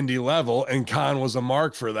that's at an indie level, and Khan was a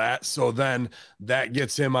mark for that. So then that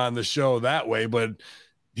gets him on the show that way, but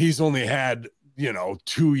he's only had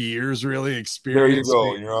 2 years really experience. There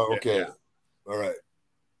you go. You're okay. Yeah. All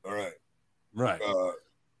right. Right.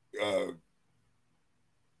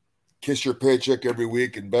 Kiss your paycheck every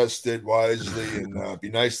week, invest it wisely, and be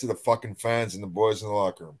nice to the fucking fans and the boys in the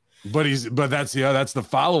locker room. But that's the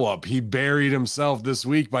follow-up. He buried himself this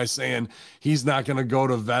week by saying he's not going to go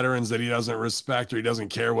to veterans that he doesn't respect, or he doesn't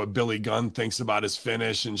care what Billy Gunn thinks about his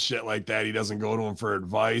finish and shit like that. He doesn't go to him for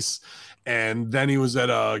advice. And then he was at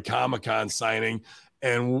a Comic-Con signing,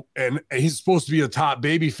 and he's supposed to be a top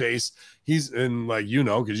baby face. He's in, like,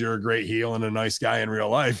 because you're a great heel and a nice guy in real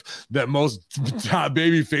life, that most top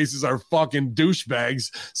baby faces are fucking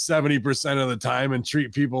douchebags 70% of the time and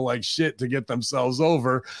treat people like shit to get themselves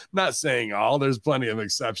over. Not saying all, there's plenty of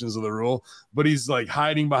exceptions to the rule, but he's like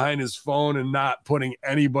hiding behind his phone and not putting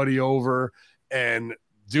anybody over and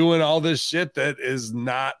doing all this shit that is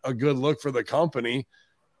not a good look for the company.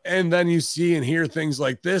 And then you see and hear things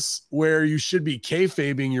like this where you should be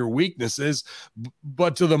kayfabing your weaknesses,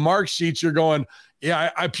 but to the mark sheets, you're going, yeah,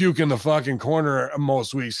 I puke in the fucking corner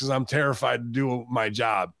most weeks because I'm terrified to do my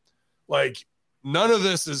job. Like, none of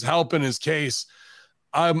this is helping his case.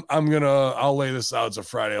 I'll lay this out as a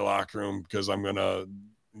Friday locker room because I'm going to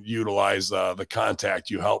utilize the contact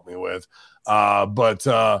you helped me with. But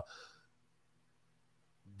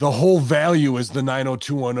the whole value is the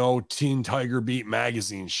 90210 Teen Tiger Beat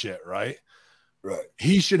magazine shit, right? Right.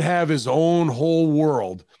 He should have his own whole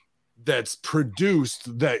world that's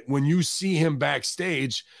produced, that when you see him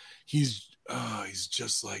backstage, he's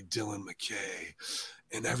just like Dylan McKay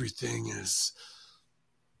and everything is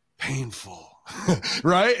painful.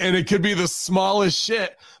 right? And it could be the smallest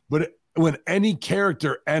shit, but when any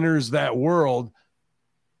character enters that world,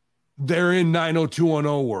 they're in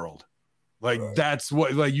 90210 world. Like that's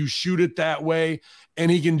what, like you shoot it that way, and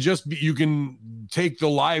he can just be, you can take the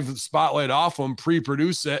live spotlight off him,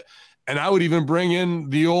 pre-produce it. And I would even bring in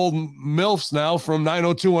the old MILFs now from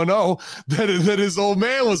 90210 that his old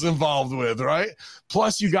man was involved with, right?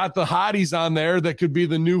 Plus you got the hotties on there that could be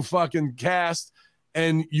the new fucking cast,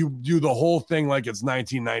 and you do the whole thing like it's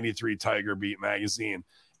 1993 Tiger Beat magazine.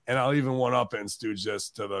 And I'll even one up and Stooge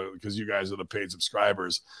just to the, because you guys are the paid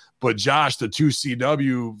subscribers. But Josh, the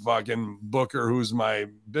 2CW fucking booker, who's my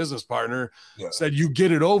business partner, said you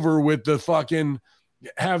get it over with the fucking,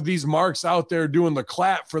 have these marks out there doing the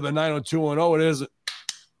clap for the 90210. It is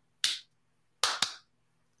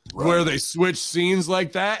where they switch scenes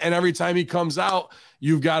like that. And every time he comes out,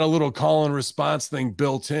 you've got a little call and response thing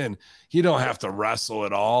built in. You don't have to wrestle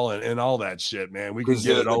at all and all that shit, man. We can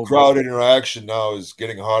get it over. The crowd interaction now is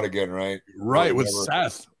getting hot again, right? Right, with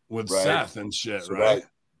Seth. Seth and shit, so right?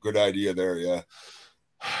 Good idea there, yeah.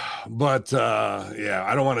 But yeah,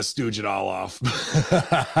 I don't want to stooge it all off.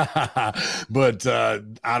 But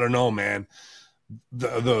I don't know, man.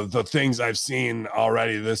 The things I've seen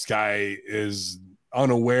already, this guy is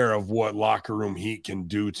unaware of what locker room heat can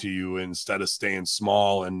do to you instead of staying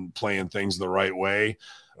small and playing things the right way.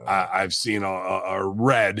 I've seen a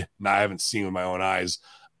read, and I haven't seen with my own eyes.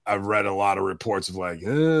 I've read a lot of reports of like,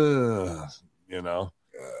 you know,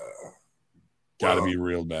 got to be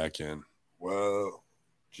reeled back in. Well,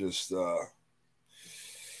 just,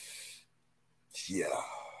 yeah.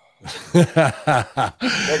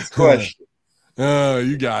 Next question. Oh,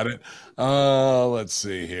 you got it. Let's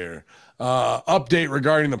see here. Update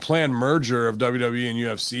regarding the planned merger of WWE and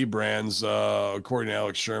UFC brands. According to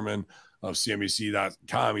Alex Sherman of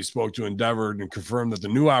CNBC.com, he spoke to Endeavor and confirmed that the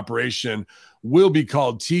new operation will be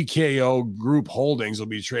called TKO Group Holdings. Will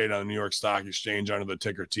be traded on the New York Stock Exchange under the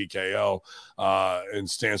ticker TKO, and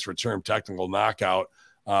stands for Term Technical Knockout.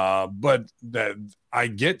 But that I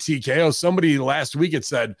get TKO. Somebody last week had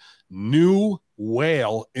said New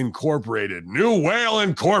Whale Incorporated. New Whale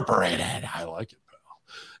Incorporated. I like it, pal.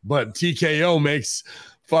 But TKO makes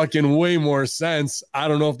fucking way more sense. I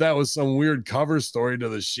don't know if that was some weird cover story to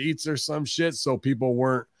the sheets or some shit, so people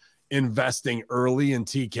weren't investing early in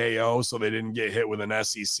TKO so they didn't get hit with an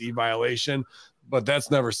SEC violation, but that's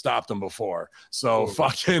never stopped them before. So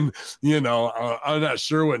fucking, you know, I'm not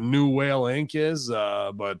sure what New Whale Inc. is,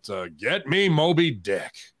 but get me Moby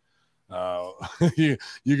Dick. You're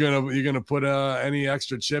gonna put any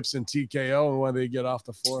extra chips in TKO when they get off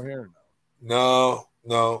the floor here? No.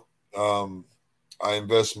 I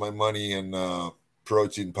invest my money in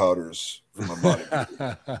protein powders for my body.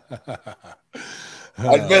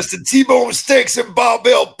 I invest in T-bone steaks and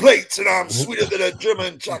barbell plates, and I'm sweeter than a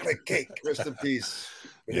German chocolate cake. Rest in peace.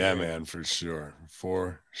 Yeah, man, for sure,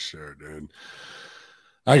 dude.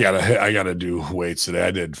 I gotta do weights today.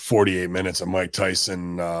 I did 48 minutes of Mike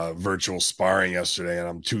Tyson virtual sparring yesterday, and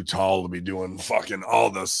I'm too tall to be doing fucking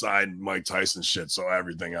all the side Mike Tyson shit. So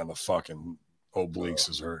everything on the fucking obliques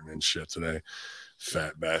is hurting and shit today.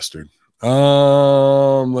 Fat bastard.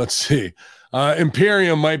 Let's see.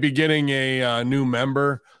 Imperium might be getting a new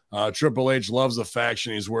member. Triple H loves the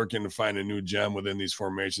faction. He's working to find a new gem within these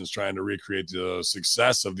formations, trying to recreate the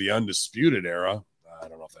success of the Undisputed Era. I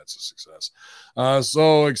don't know if that's a success.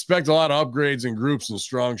 So expect a lot of upgrades in groups and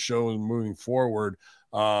strong shows moving forward.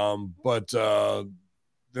 But it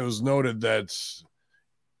was noted that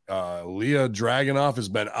Leah Dragunov has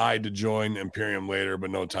been eyed to join Imperium later,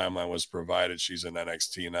 but no timeline was provided. She's in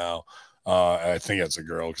NXT now. I think it's a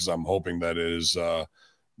girl because I'm hoping that it is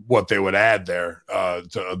what they would add there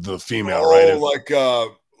to the female, right? Like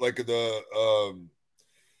the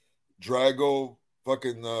Drago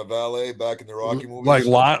fucking valet back in the Rocky movies,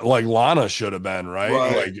 like Lana should have been,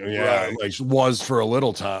 right? Like was for a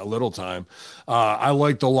little time. I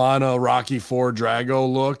like the Lana Rocky IV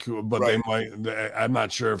Drago look, but they might. I'm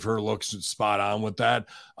not sure if her looks spot on with that.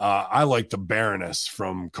 I like the Baroness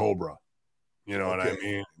from Cobra. You know what I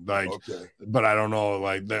mean? Like, but I don't know,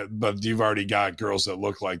 like that. But you've already got girls that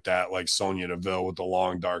look like that, like Sonya Deville with the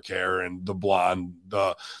long dark hair and the blonde.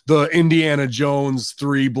 The Indiana Jones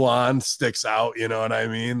 3 blonde sticks out. You know what I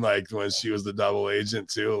mean? Like when she was the double agent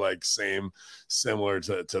too, like similar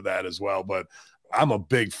to that as well. But I'm a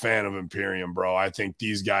big fan of Imperium, bro. I think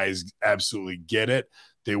these guys absolutely get it.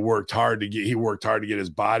 He worked hard to get his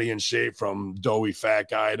body in shape from doughy fat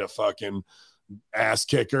guy to fucking ass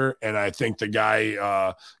kicker, and I think the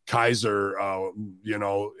guy Kaiser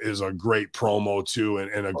is a great promo too,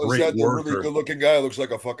 and a great worker. The really good looking guy looks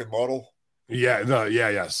like a fucking model. Yeah,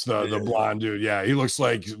 the blonde dude. Yeah, he looks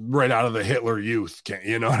like right out of the Hitler Youth.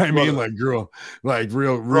 You know what I mean? Like grew like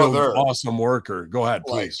real awesome worker. Go ahead,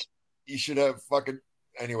 please. Like, you should have fucking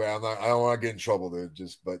anyway. I don't want to get in trouble there.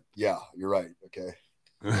 But yeah, you're right. Okay.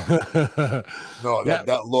 No,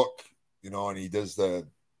 that look, and he does the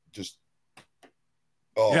just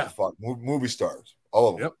fuck movie stars, all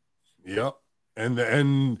of them. Yep.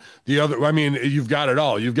 And the other, I mean, you've got it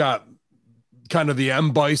all. You've got kind of the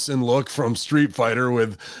M. Bison look from Street Fighter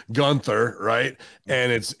with Gunther, right?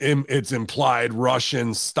 And it's implied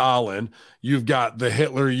Russian Stalin. You've got the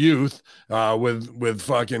Hitler Youth with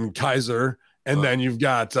fucking Kaiser, and then you've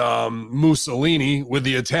got Mussolini with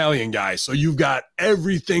the Italian guy. So you've got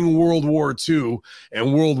everything World War II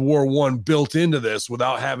and World War I built into this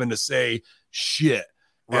without having to say shit.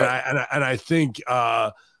 Right. And I think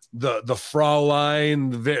the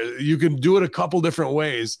Fraulein, you can do it a couple different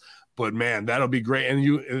ways. But man, that'll be great.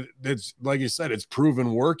 And it's like you said, it's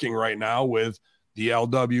proven working right now with the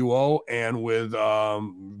LWO and with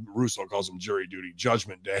Russo calls them jury duty,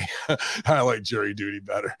 Judgment Day. I like jury duty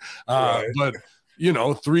better. But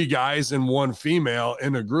 3 guys and 1 female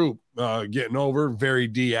in a group getting over, very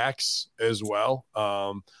DX as well.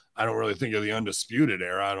 I don't really think of the Undisputed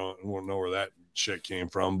Era. I don't know where that shit came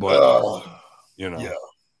from, but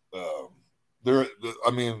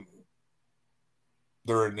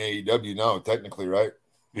they're in AEW now, technically, right?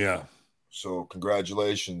 Yeah. So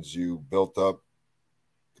congratulations, you built up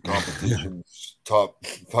the competition's top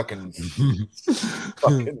fucking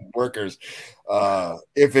workers.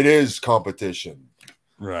 If it is competition,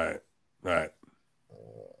 right. It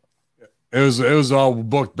was all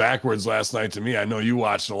booked backwards last night to me. I know you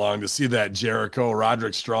watched along to see that Jericho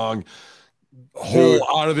Roderick Strong whole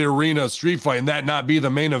out of the arena street fight and that not be the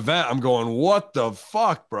main event. I'm going, what the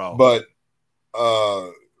fuck, bro? But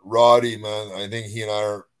Roddy, man, I think he and I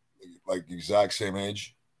are like the exact same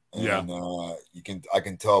age. And, I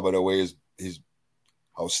can tell by the way his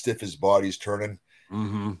how stiff his body's turning.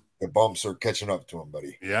 Mm-hmm. The bumps are catching up to him,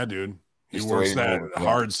 buddy. Yeah, dude. He works that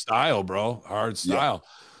hard style, bro. Hard style.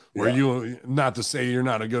 Where you, not to say you're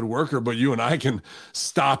not a good worker, but you and I can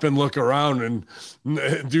stop and look around and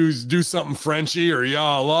do something Frenchy or ya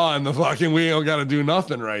Allah, and the fucking we don't got to do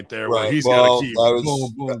nothing right there. Right. Where he's got to keep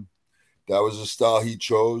boom, boom. That was a style he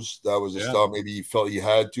chose. That was a style maybe he felt he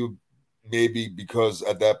had to. Maybe because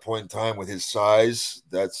at that point in time with his size,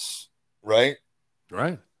 that's right.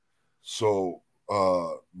 Right. So,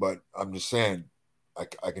 but I'm just saying,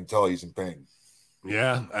 I can tell he's in pain.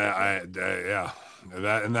 Yeah.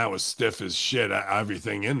 That was stiff as shit.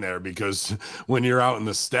 Everything in there, because when you're out in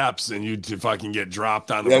the steps and you fucking get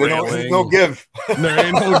dropped on the railing, there's no give. There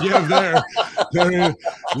ain't no give there.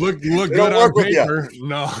 Look good on paper.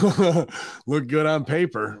 No, look good on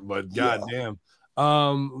paper, but goddamn.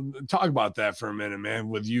 Talk about that for a minute, man.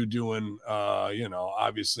 With you doing,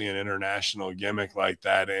 obviously an international gimmick like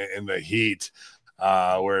that in the heat.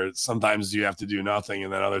 Where sometimes you have to do nothing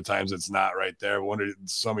and then other times it's not right there. What are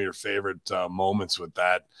some of your favorite moments with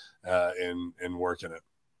that in working it?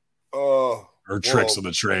 Or tricks of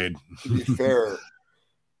the trade? To be fair,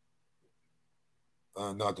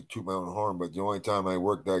 not to toot my own horn, but the only time I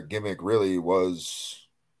worked that gimmick really was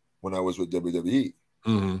when I was with WWE.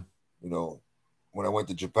 Mm-hmm. When I went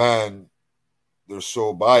to Japan, they're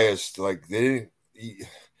so biased. Like they're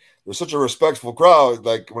such a respectful crowd.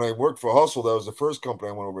 Like when I worked for Hustle, that was the first company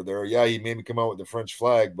I went over there. Yeah, he made me come out with the French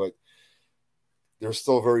flag, but they're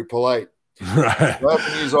still very polite. Right. The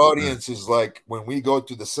Japanese audience is like, when we go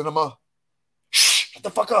to the cinema, shh, shut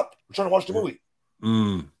the fuck up. We're trying to watch the movie.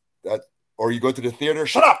 Or you go to the theater,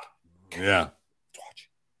 shut up. Yeah.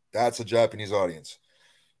 That's a Japanese audience.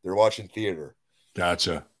 They're watching theater.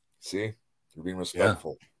 Gotcha. See? They're being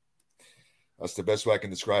respectful. Yeah. That's the best way I can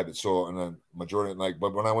describe it. So, and a majority,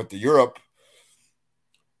 but when I went to Europe,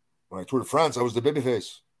 when I toured France, I was the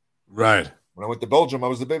babyface. Right. When I went to Belgium, I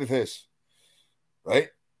was the babyface. Right.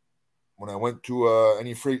 When I went to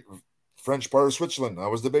any French part of Switzerland, I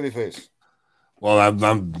was the babyface. Well,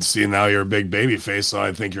 I'm seeing now you're a big babyface, so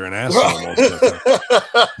I think you're an asshole.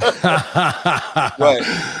 Right.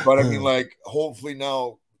 But I mean, hopefully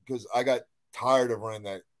now, because I got tired of running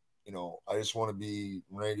that. I just want to be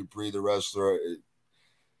Rene Dupree, the wrestler.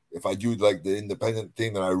 If I do the independent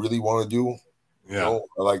thing that I really want to do, I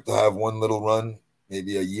like to have one little run,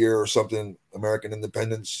 maybe a year or something, American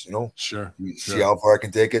independence, Sure. See how far I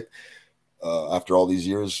can take it. After all these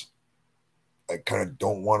years, I kind of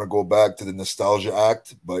don't want to go back to the nostalgia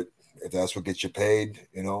act, but if that's what gets you paid,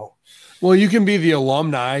 you know. Well, you can be the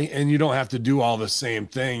alumni and you don't have to do all the same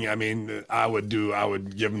thing. I mean, I would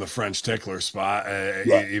give them the French tickler spot,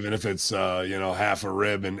 even if it's, half a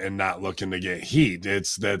rib and not looking to get heat.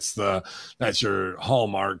 That's your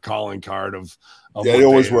hallmark calling card of it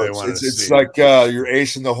always works. It's like you're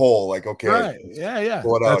ace in the hole. Like, okay. Right. Yeah.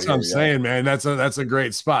 That's what I'm saying, man. That's a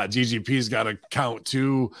great spot. GGP's got a count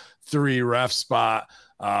 2-3 ref spot.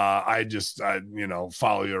 I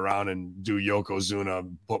follow you around and do Yokozuna,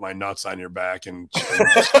 put my nuts on your back and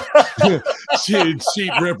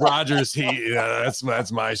cheat Rip Rogers heat. Yeah,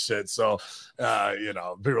 that's my shit. So,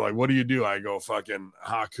 people are like, what do you do? I go fucking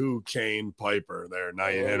Haku, Kane, Piper there. Now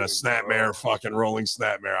you're in a snapmare, fucking rolling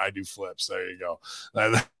snapmare. I do flips. There you go.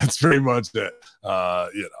 That's pretty much it.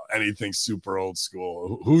 Anything super old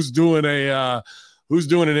school. Who's doing an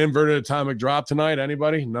inverted atomic drop tonight?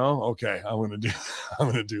 Anybody? No? Okay. I'm gonna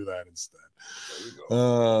do that instead.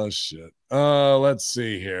 Oh shit. Let's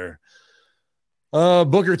see here.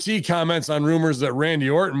 Booker T comments on rumors that Randy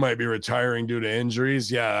Orton might be retiring due to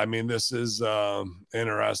injuries. Yeah, I mean, this is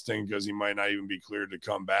interesting because he might not even be cleared to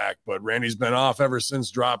come back. But Randy's been off ever since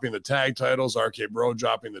dropping the tag titles, RK Bro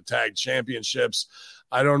dropping the tag championships.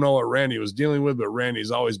 I don't know what Randy was dealing with, but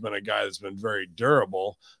Randy's always been a guy that's been very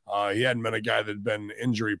durable. He hadn't been a guy that'd been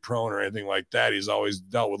injury prone or anything like that. He's always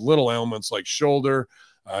dealt with little ailments like shoulder.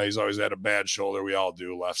 He's always had a bad shoulder. We all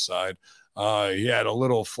do, left side. He had a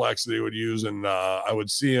little flex that he would use, and I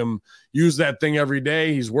would see him use that thing every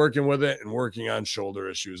day. He's working with it and working on shoulder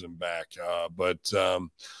issues and back. But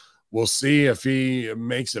we'll see if he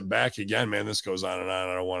makes it back again, man. This goes on and on.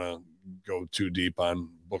 I don't want to go too deep on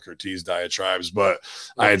Booker T's diatribes, but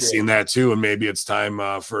I had seen that too, and maybe it's time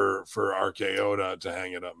for RKO to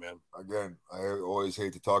hang it up, man. Again, I always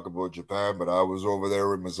hate to talk about Japan, but I was over there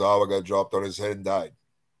when Mizawa got dropped on his head and died.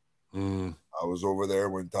 I was over there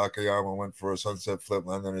when Takayama went for a sunset flip,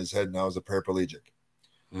 landed on his head, and I was a paraplegic.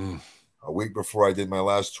 A week before I did my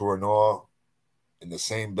last tour in Noah, in the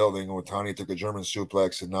same building, Otani took a German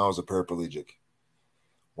suplex, and now I was a paraplegic.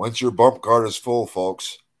 Once your bump card is full,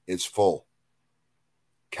 folks, it's full.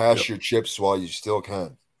 Cash your chips while you still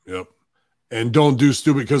can. Yep. And don't do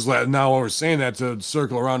stupid, because now we're saying that to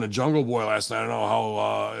circle around the Jungle Boy last night. I don't know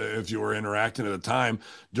how if you were interacting at the time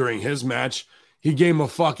during his match. He gave him a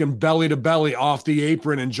fucking belly to belly off the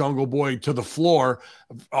apron, and Jungle Boy to the floor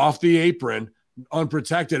off the apron,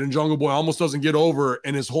 unprotected, and Jungle Boy almost doesn't get over,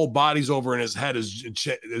 and his whole body's over, and his head is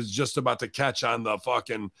just about to catch on the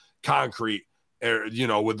fucking concrete,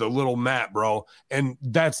 with the little mat, bro. And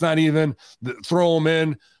that's not even throw him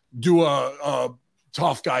in, do a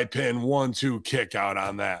tough guy pin 1-2 kick out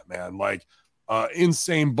on that, man. Like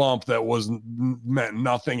insane bump that meant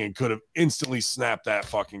nothing and could have instantly snapped that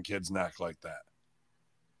fucking kid's neck like that.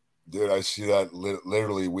 Dude, I see that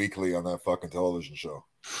literally weekly on that fucking television show.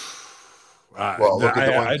 Look at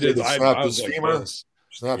the one kid that snapped his femur.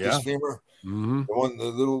 Snapped his femur. Mm-hmm. The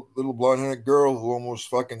little blonde-headed girl who almost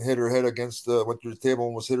fucking hit her head against went through the table,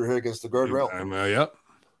 almost hit her head against the guardrail. Yep.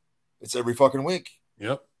 It's every fucking week.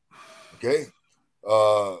 Yep. Okay.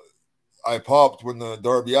 I popped when the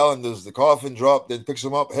Darby Allin does the coffin drop, then picks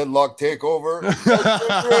him up, headlock takeover.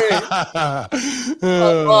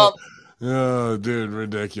 I popped. Oh, dude,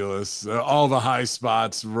 ridiculous. All the high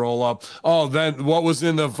spots roll up. Oh, then what was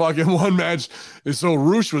in the fucking one match? So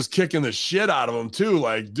Roosh was kicking the shit out of him too.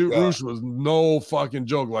 Like, dude, Roosh was no fucking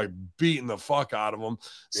joke, like beating the fuck out of him.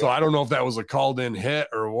 So I don't know if that was a called in hit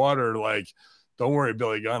or what, or like, don't worry,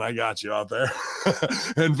 Billy Gunn, I got you out there.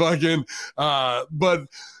 And fucking, but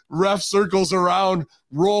ref circles around,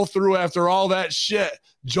 roll through after all that shit.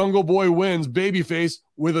 Jungle Boy wins, babyface,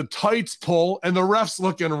 with a tights pull, and the ref's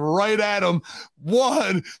looking right at him.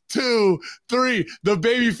 1, 2, 3. The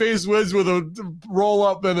babyface wins with a roll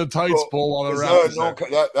up and a tights pull on the ref.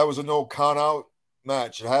 That was a no count out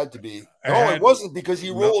match. It had to be. No, it wasn't, because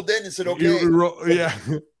he rolled in and said, okay.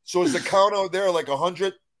 So is the count out there like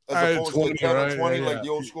 100 as opposed 20, to the count out 20, like the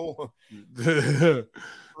old school?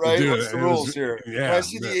 Right? Dude, what's the rules here? Yeah, can I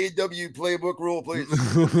see the AW playbook rule, please?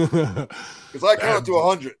 Because I counted to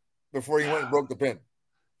 100 before he went and broke the pin.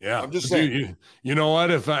 Yeah, I'm just saying. You know what?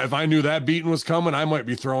 If I knew that beating was coming, I might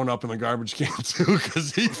be throwing up in the garbage can too,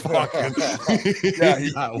 because he fucking he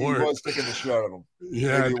was taking the shot at him.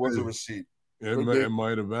 Yeah, maybe it was a receipt. It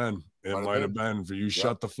might have been. It might have been for you.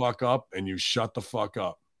 Shut the fuck up, and you shut the fuck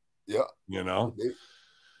up. Yeah,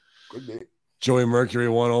 Could be. Joey Mercury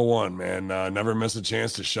 101, man. Never miss a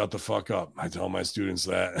chance to shut the fuck up. I tell my students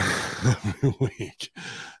that every week.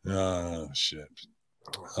 Shit.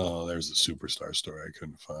 Oh, there's a superstar story I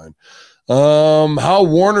couldn't find. How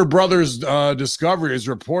Warner Brothers Discovery is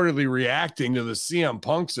reportedly reacting to the CM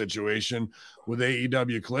Punk situation with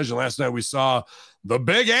AEW Collision. Last night we saw the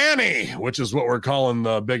Big Annie, which is what we're calling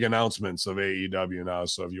the big announcements of AEW now.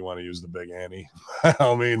 So if you want to use the Big Annie, by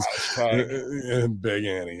all means, Big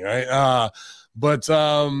Annie, right? But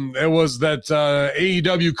it was that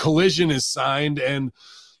AEW Collision is signed, and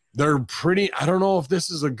they're pretty, I don't know if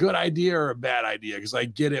this is a good idea or a bad idea, because I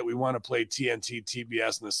get it. We want to play TNT,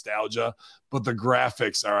 TBS nostalgia, but the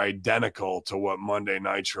graphics are identical to what Monday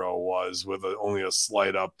Nitro was, with only a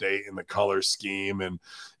slight update in the color scheme. And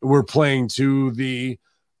we're playing to the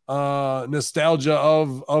nostalgia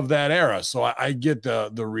of that era. So I get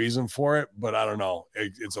the reason for it, but I don't know.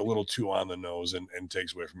 It's a little too on the nose and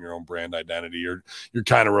takes away from your own brand identity. You're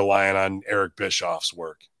kind of relying on Eric Bischoff's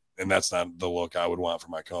work, and that's not the look I would want for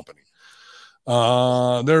my company.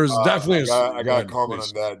 There's definitely I got a comment on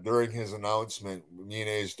that. During his announcement, me and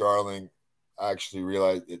Ace Darling actually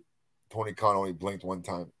realized it. Tony Khan only blinked one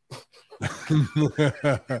time. One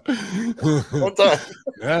time.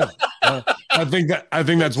 Yeah. I think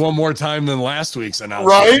that's one more time than last week's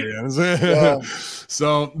announcement. Right? Yeah.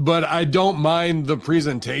 So, but I don't mind the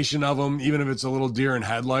presentation of them, even if it's a little deer in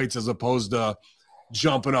headlights, as opposed to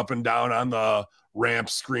jumping up and down on the ramp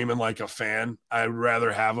screaming like a fan. I'd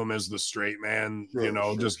rather have him as the straight man,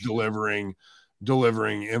 just delivering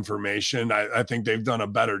information. I think they've done a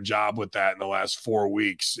better job with that in the last 4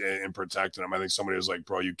 weeks in protecting him. I think somebody was like,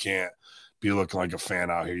 bro, you can't be looking like a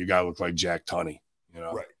fan out here. You gotta look like Jack Tunney,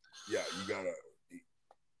 Right. Yeah, you gotta.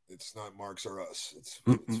 It's not Marks or us. It's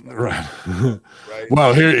right. Right.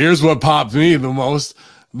 Well, here's what popped me the most.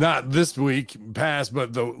 Not this week past,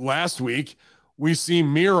 but the last week. We see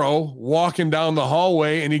Miro walking down the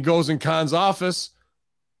hallway, and he goes in Khan's office,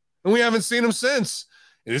 and we haven't seen him since.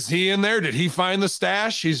 Is he in there? Did he find the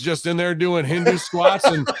stash? He's just in there doing Hindu squats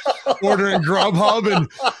and ordering Grubhub,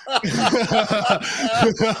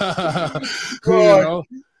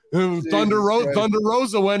 and Thunder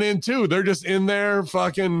Rosa went in too. They're just in there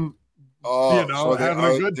fucking. So having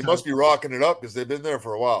a good time. They must be rocking it up because they've been there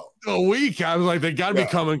for a while. A week. I was like, they got to be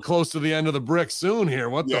coming close to the end of the brick soon here.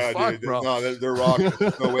 What the fuck, dude, bro? No, they're rocking.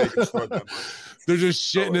 There's no way you can start that much. They're just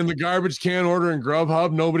shitting in the garbage can, ordering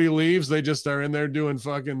Grubhub. Nobody leaves. They just are in there doing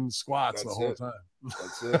fucking squats the whole time.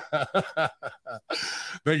 That's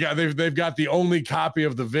it. They've got the only copy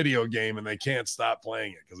of the video game, and they can't stop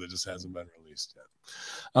playing it because it just hasn't been released yet.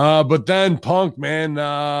 But then Punk, man,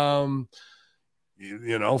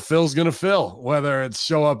 Phil's gonna Phil, whether it's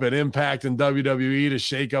show up at Impact and WWE to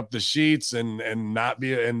shake up the sheets and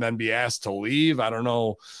then be asked to leave. I don't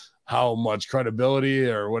know how much credibility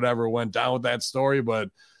or whatever went down with that story, but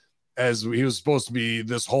as he was supposed to be,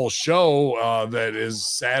 this whole show that is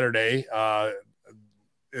Saturday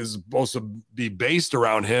is supposed to be based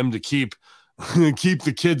around him to keep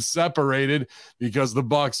the kids separated because the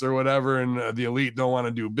Bucks or whatever and the Elite don't want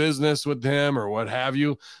to do business with him or what have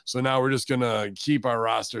you. So now we're just going to keep our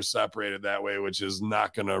roster separated that way, which is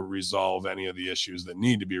not going to resolve any of the issues that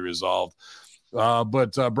need to be resolved.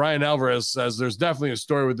 But Brian Alverez says there's definitely a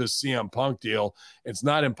story with this CM Punk deal. It's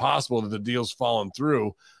not impossible that the deal's fallen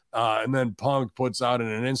through. And then Punk puts out in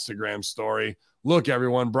an Instagram story, look,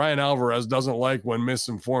 everyone, Brian Alverez doesn't like when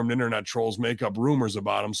misinformed internet trolls make up rumors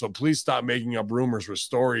about him. So please stop making up rumors for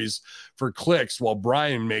stories for clicks while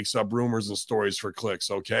Brian makes up rumors and stories for clicks,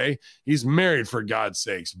 okay? He's married, for God's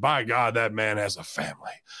sakes. By God, that man has a family.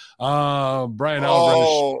 Brian Alverez.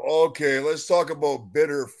 Oh, okay. Let's talk about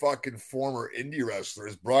bitter fucking former indie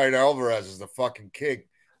wrestlers. Brian Alvarez is the fucking king.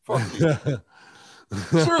 Fuck you.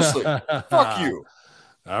 Seriously. Fuck you.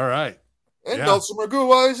 All right. And Nelson Magoo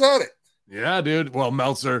while he's at it. Yeah, dude. Well,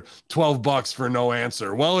 Meltzer, $12 for no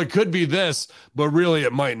answer. Well, it could be this, but really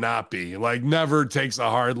it might not be. Like, never takes a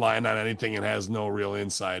hard line on anything and has no real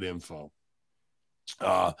inside info.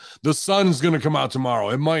 The sun's going to come out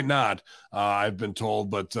tomorrow. It might not, I've been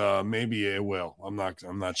told, but maybe it will. I'm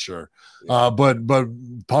not sure. But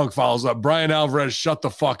Punk follows up. Brian Alvarez, shut the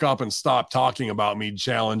fuck up and stop talking about me.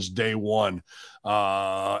 Challenge day one.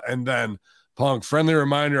 And then Punk, friendly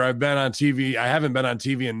reminder, I've been on TV. I haven't been on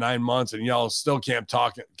TV in 9 months, and y'all still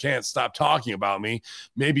can't stop talking about me.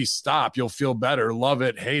 Maybe stop. You'll feel better. Love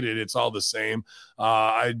it, hate it. It's all the same.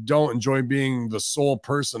 I don't enjoy being the sole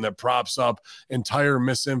person that props up entire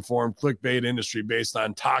misinformed clickbait industry based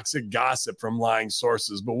on toxic gossip from lying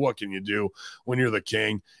sources. But what can you do when you're the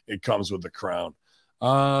king? It comes with the crown.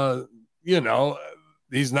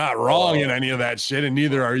 He's not wrong in any of that shit, and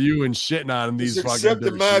neither are you in shitting on these fucking. Accept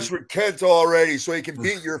the match with Kent already so he can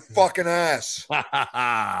beat your fucking ass.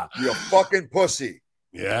 You fucking pussy.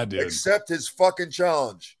 Yeah, dude. Accept his fucking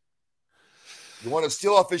challenge. You want to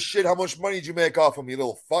steal off his shit? How much money did you make off him, you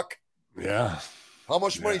little fuck? Yeah. How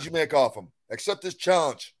much money did you make off him? Accept his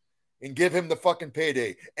challenge and give him the fucking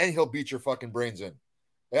payday, and he'll beat your fucking brains in.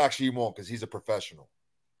 Actually, he won't, because he's a professional.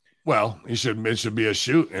 Well, it should be a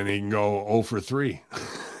shoot, and he can go 0 for 3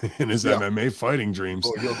 in his MMA fighting dreams.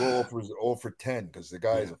 Oh, he'll go 0 for 10 because the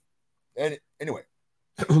guy is. And anyway,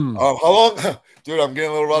 how long, dude? I'm getting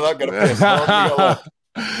a little riled up. Got to piss. How long do you got left?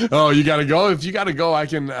 Oh, you got to go. If you got to go, I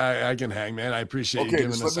can hang, man. I appreciate you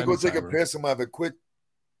giving us. Let me go take a piss. I'm gonna have a quick.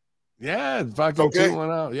 Yeah, fucking toot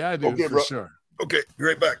one out. Yeah, dude, for sure. Okay, be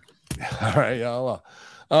right back. All right, y'all.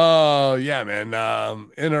 Oh, yeah, man.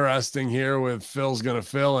 Interesting here with Phil's gonna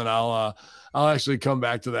fill, and I'll actually come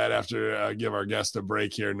back to that after give our guest a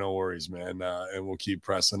break here. No worries, man. And we'll keep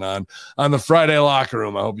pressing on the Friday locker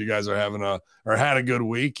room. I hope you guys are had a good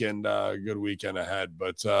week and a good weekend ahead.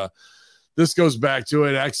 But this goes back to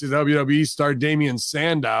it. Actually, WWE star Damian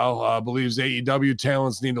Sandow believes AEW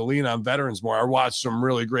talents need to lean on veterans more. I watched some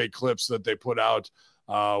really great clips that they put out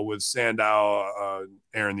with Sandow,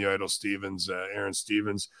 Aaron the Idol Stevens, Aaron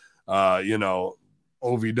Stevens, OVW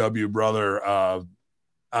brother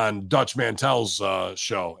on Dutch Mantel's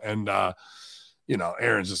show. And,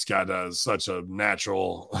 Aaron's just got such a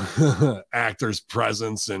natural actor's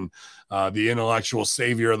presence and the intellectual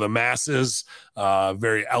savior of the masses,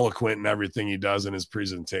 very eloquent in everything he does in his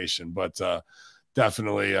presentation. But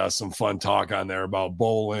definitely some fun talk on there about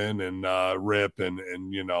bowling and Rip and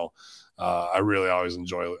I really always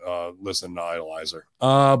enjoy listening to Idolizer.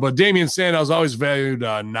 But Damian Sandow's always valued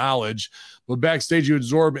knowledge, but backstage you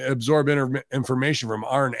absorb information from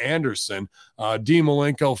Arn Anderson, D.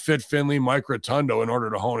 Malenko, Fit Finley, Mike Rotundo in order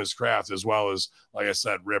to hone his craft, as well as, like I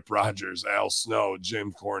said, Rip Rogers, Al Snow,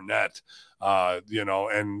 Jim Cornette,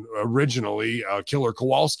 and originally Killer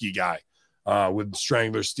Kowalski guy with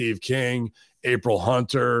Strangler Steve King, April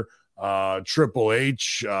Hunter, Triple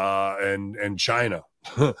H, and Chyna.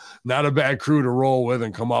 Not a bad crew to roll with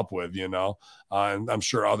and come up with, and I'm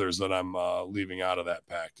sure others that I'm leaving out of that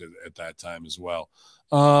pact at that time as well.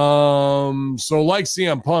 So like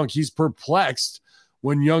CM Punk, he's perplexed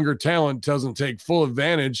when younger talent doesn't take full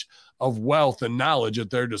advantage of wealth and knowledge at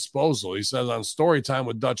their disposal. He says on Storytime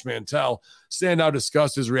with Dutch Mantel, Sandow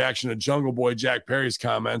discussed his reaction to Jungle Boy Jack Perry's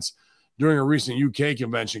comments during a recent UK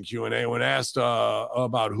convention Q&A. When asked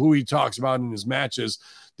about who he talks about in his matches,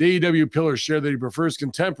 the AEW pillar shared that he prefers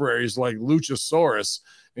contemporaries like Luchasaurus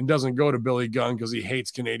and doesn't go to Billy Gunn because he hates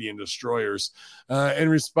Canadian destroyers. In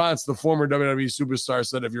response, the former WWE superstar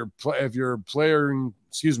said, if you're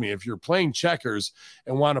playing checkers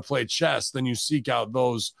and want to play chess, then you seek out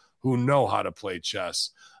those who know how to play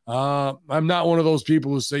chess. I'm not one of those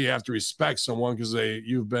people who say you have to respect someone because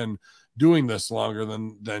you've been doing this longer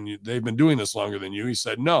than you, they've been doing this longer than you. He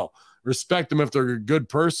said, no, respect them if they're a good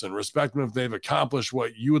person. Respect them if they've accomplished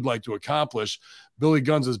what you would like to accomplish. Billy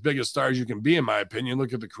Gunn's as big a star as you can be, in my opinion.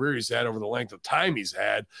 Look at the career he's had over the length of time he's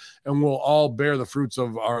had, and we'll all bear the fruits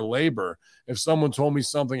of our labor. If someone told me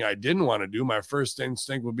something I didn't want to do, my first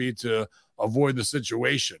instinct would be to avoid the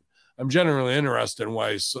situation. I'm generally interested in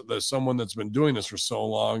why someone that's been doing this for so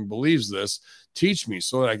long believes this. Teach me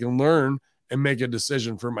so that I can learn and make a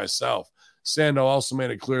decision for myself. Sandow also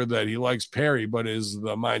made it clear that he likes Perry, but is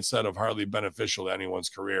the mindset of hardly beneficial to anyone's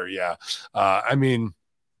career. Yeah.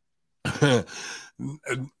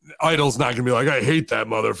 Idol's not gonna be like, I hate that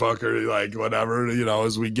motherfucker, like whatever,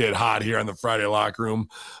 as we get hot here on the Friday locker room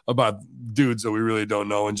about dudes that we really don't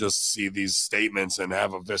know and just see these statements and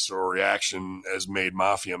have a visceral reaction as made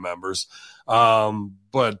mafia members.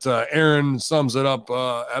 But Aaron sums it up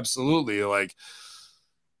absolutely, like,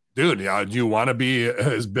 dude, do you want to be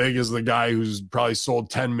as big as the guy who's probably sold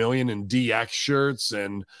 10 million in DX shirts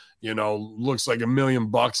and, looks like $1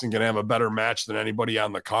 million and can have a better match than anybody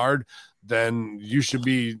on the card? Then you should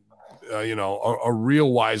be, a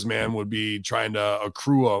real wise man would be trying to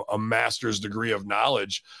accrue a master's degree of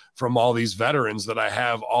knowledge from all these veterans that I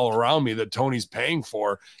have all around me that Tony's paying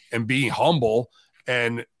for, and be humble.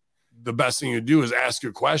 And the best thing you do is ask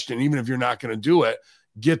a question, even if you're not going to do it.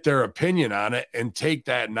 Get their opinion on it and take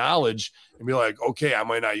that knowledge and be like, okay, I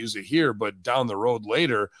might not use it here, but down the road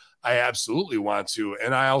later, I absolutely want to.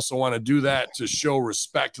 And I also want to do that to show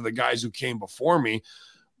respect to the guys who came before me.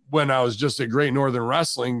 When I was just at Great Northern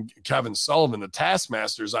Wrestling, Kevin Sullivan, the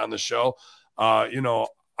Taskmaster's on the show, I'm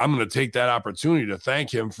going to take that opportunity to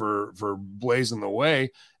thank him for blazing the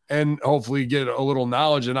way and hopefully get a little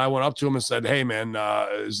knowledge. And I went up to him and said, hey man,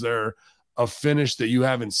 is there a finish that you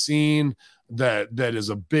haven't seen that is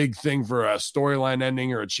a big thing for a storyline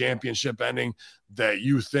ending or a championship ending that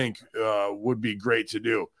you think would be great to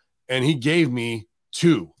do? And he gave me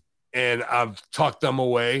 2, and I've tucked them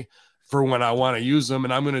away for when I want to use them.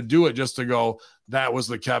 And I'm going to do it just to go, that was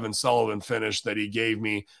the Kevin Sullivan finish that he gave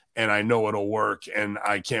me, and I know it'll work, and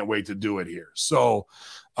I can't wait to do it here. So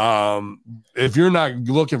if you're not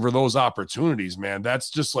looking for those opportunities, man, that's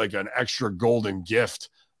just like an extra golden gift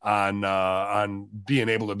on being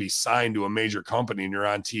able to be signed to a major company, and you're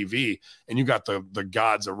on TV and you got the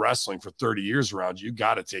gods of wrestling for 30 years around you. You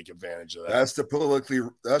got to take advantage of that. That's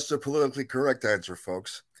the politically correct answer,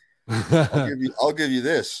 folks. I'll give you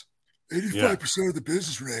this. 85% of the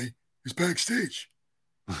business, Ray, is backstage.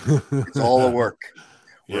 It's all the work.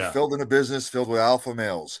 We're filled in a business filled with alpha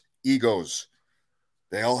males, egos.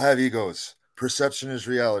 They all have egos. Perception is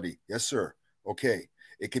reality. Yes, sir. Okay.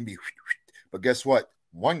 It can be, but guess what?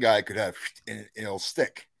 One guy could have, and it'll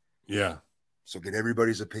stick. Yeah. So get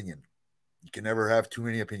everybody's opinion. You can never have too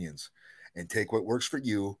many opinions, and take what works for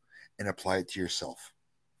you and apply it to yourself.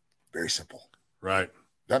 Very simple. Right.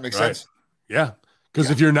 That makes sense. Yeah. Because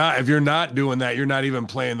if you're not doing that, you're not even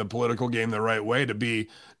playing the political game the right way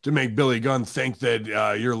to make Billy Gunn think that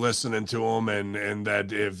you're listening to him, and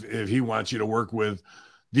that if he wants you to work with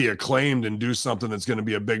the Acclaimed and do something that's going to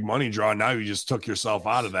be a big money draw, now you just took yourself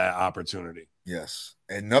out of that opportunity. Yes.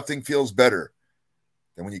 And nothing feels better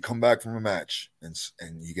than when you come back from a match and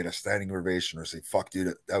you get a standing ovation or say, fuck,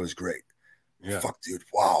 dude, that was great. Yeah. Fuck, dude,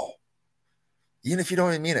 wow. Even if you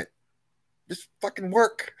don't even mean it, just fucking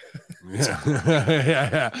work.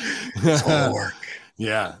 Yeah. It's all work.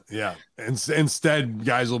 Yeah. Instead,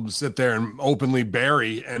 guys will sit there and openly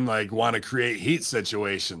bury and like want to create heat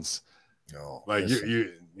situations. No, like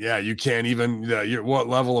you can't even. What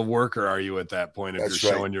level of worker are you at that point if you're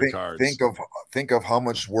showing your cards? Think of how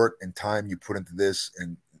much work and time you put into this,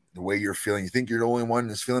 and the way you're feeling. You think you're the only one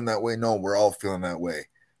that's feeling that way? No, we're all feeling that way.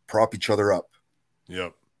 Prop each other up.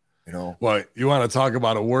 Yep. You know, well, you want to talk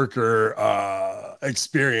about a worker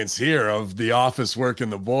experience here of the office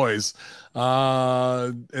working the boys.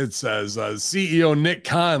 It says CEO Nick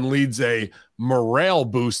Khan leads a morale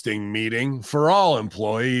boosting meeting for all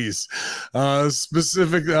employees.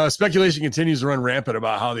 Speculation continues to run rampant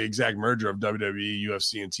about how the exact merger of WWE,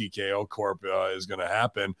 UFC, and TKO Corp is going to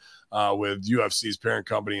happen, with UFC's parent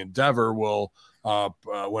company Endeavor will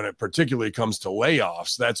when it particularly comes to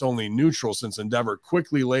layoffs. That's only neutral since Endeavor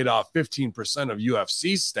quickly laid off 15% of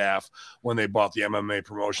UFC staff when they bought the MMA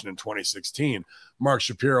promotion in 2016. Mark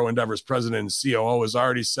Shapiro, Endeavor's president and COO, has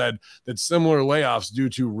already said that similar layoffs due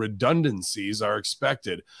to redundancies are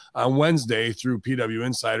expected. On Wednesday, through PW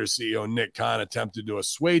Insider, CEO Nick Khan attempted to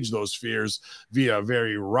assuage those fears via a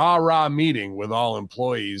very rah-rah meeting with all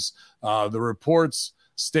employees. The reports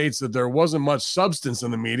states that there wasn't much substance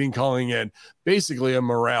in the meeting, calling it basically a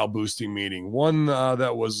morale boosting meeting, one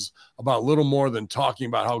that was about little more than talking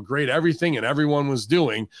about how great everything and everyone was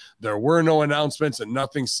doing. There were no announcements and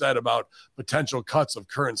nothing said about potential cuts of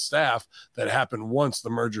current staff that happened once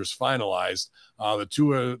the merger's finalized. The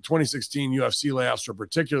 2016 UFC layoffs were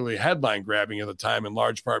particularly headline grabbing at the time, in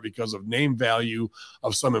large part because of name value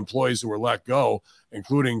of some employees who were let go,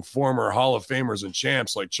 including former Hall of Famers and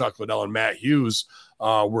champs like Chuck Liddell and Matt Hughes,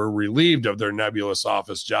 were relieved of their nebulous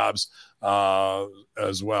office jobs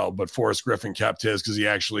as well. But Forrest Griffin kept his because he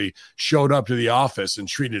actually showed up to the office and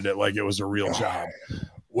treated it like it was a real job.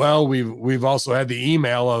 Well, we've also had the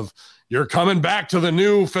email of, you're coming back to the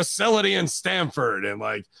new facility in Stamford, and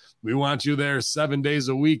like, we want you there 7 days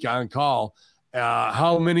a week on call.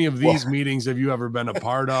 How many of these meetings have you ever been a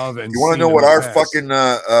part of? And you want to know what our fucking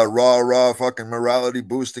raw fucking morality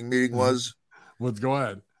boosting meeting was? Let's go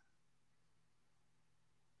ahead.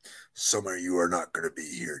 Some of you are not going to be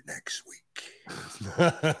here next week.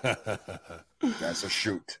 That's a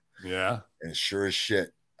shoot. Yeah. And sure as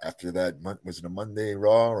shit, after that, was it a Monday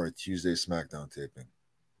Raw or a Tuesday SmackDown taping?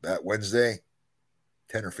 That Wednesday,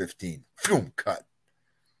 10 or 15. Boom, cut.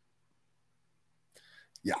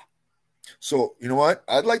 Yeah. So, you know what?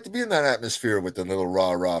 I'd like to be in that atmosphere with the little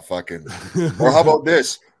rah fucking. Or how about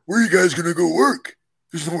this? Where are you guys going to go work?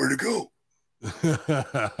 There's nowhere to go.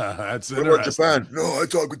 That's what about Japan? No, I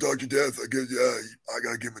talk with Dr. Death. I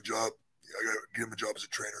gotta give him a job. I gotta give him a job as a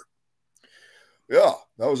trainer. Yeah,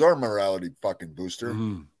 that was our morality fucking booster.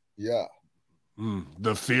 Mm-hmm. Yeah.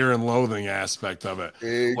 The fear and loathing aspect of it.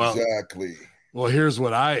 Exactly. Well, here's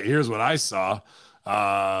what I saw.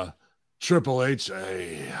 Triple H,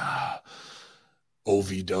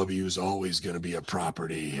 OVW is always going to be a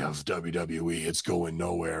property of WWE. It's going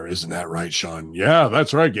nowhere. Isn't that right, Sean? Yeah,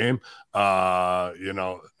 that's right, Game. We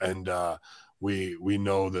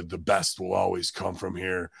know that the best will always come from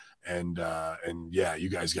here. And yeah, you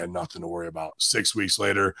guys got nothing to worry about. 6 weeks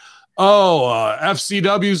later,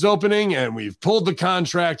 FCW's opening, and we've pulled the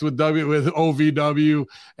contract with OVW,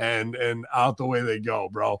 and out the way they go,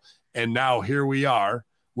 bro. And now here we are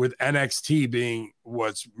with NXT being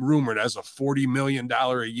what's rumored as a $40 million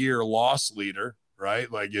a year loss leader, right?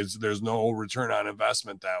 Like there's no return on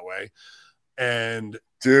investment that way. And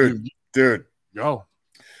dude, go.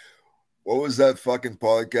 What was that fucking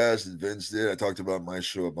podcast that Vince did? I talked about my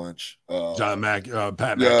show a bunch. Pat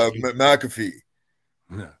McAfee.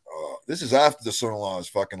 Yeah. This is after the son-in-law is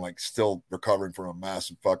fucking like still recovering from a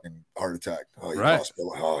massive fucking heart attack.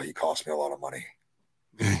 He cost me a lot of money.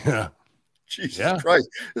 Yeah. Jesus Christ.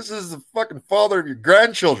 This is the fucking father of your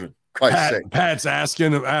grandchildren. Pat's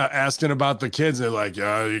asking about the kids. They're like,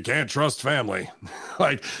 you can't trust family.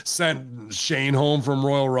 Like sent Shane home from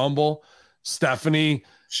Royal Rumble. Stephanie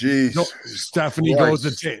goes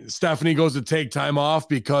to take time off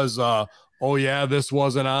because this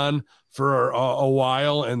wasn't on for a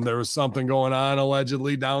while, and there was something going on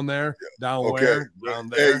allegedly down there. Down there.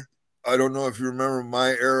 Hey, I don't know if you remember my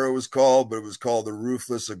era was called, but it was called the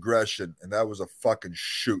Ruthless Aggression, and that was a fucking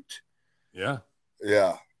shoot. Yeah.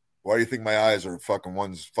 Yeah. Why do you think my eyes are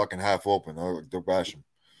one's fucking half open? Don't bash them.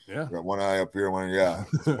 Yeah. Got one eye up here,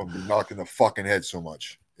 I'm knocking the fucking head so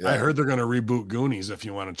much. Yeah. I heard they're going to reboot Goonies if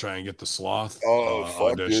you want to try and get the Sloth. Fuck,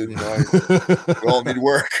 audition. Dude. We all need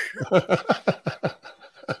work.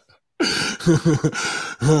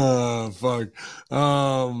 Fuck.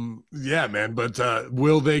 Yeah, man. But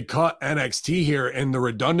will they cut NXT here in the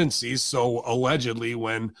redundancies? So allegedly,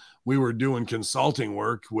 when we were doing consulting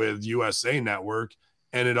work with USA Network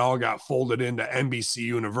and it all got folded into NBC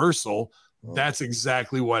Universal, that's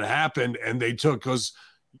exactly what happened. And they took, because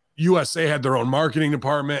USA had their own marketing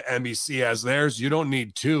department, NBC has theirs. You don't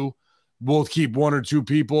need two. We'll keep one or two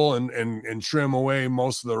people and trim away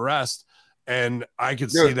most of the rest. And I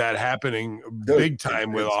could see that happening big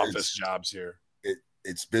time with office jobs here.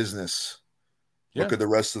 It's business. Yeah. Look at the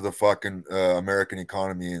rest of the fucking American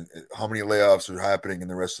economy and how many layoffs are happening in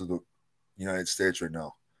the rest of the United States right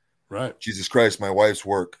now. Right. Jesus Christ, my wife's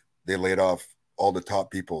work, they laid off all the top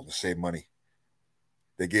people to save money.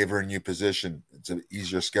 They gave her a new position. It's an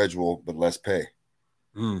easier schedule, but less pay.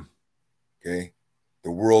 Okay.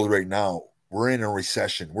 The world right now, we're in a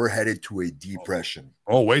recession. We're headed to a depression.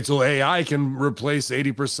 Oh, wait till AI can replace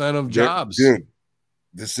 80% of jobs. Dude,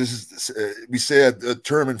 this is, we say a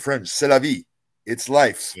term in French, c'est la vie. It's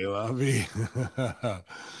life. C'est la vie.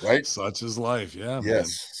 Right? Such is life. Yeah.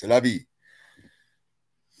 Yes. C'est la vie.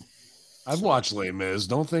 I've watched Les Mis.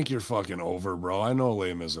 Don't think you're fucking over, bro. I know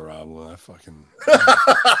Les Miserables.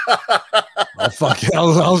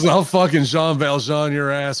 I'll fucking Jean Valjean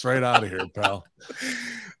your ass right out of here, pal.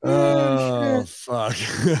 Oh, fuck.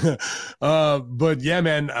 But yeah,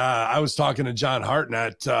 man, I was talking to John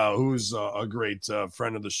Hartnett, who's a great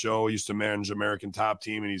friend of the show. He used to manage American Top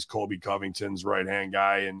Team, and he's Colby Covington's right-hand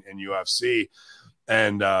guy in UFC.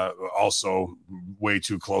 And also way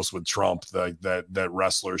too close with Trump. That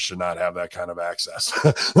wrestlers should not have that kind of access.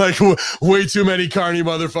 Like way too many carny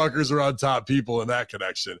motherfuckers around top people in that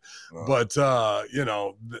connection. But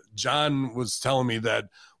John was telling me that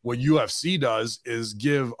what UFC does is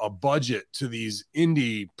give a budget to these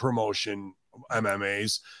indie promotion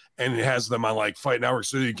MMAs, and it has them on like Fight Network,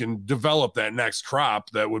 so you can develop that next crop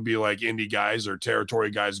that would be like indie guys or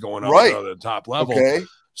territory guys going up to the top level. Okay.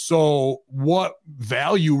 So what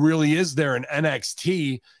value really is there in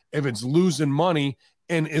NXT if it's losing money?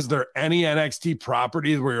 And is there any NXT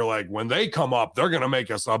properties where you're like, when they come up, they're going to make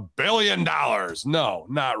us $1 billion? No,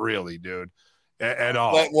 not really, dude, at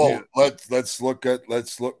all. Let's look.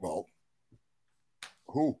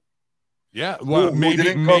 Who? Yeah, well,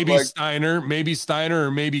 maybe like Steiner,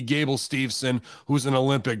 or maybe Gable Steveson, who's an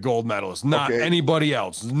Olympic gold medalist. Not anybody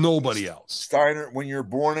else. Nobody else. Steiner, when you're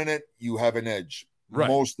born in it, you have an edge. Right.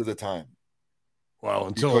 Most of the time. Well,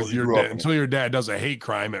 until your dad does a hate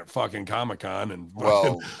crime at fucking Comic-Con and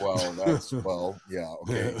yeah,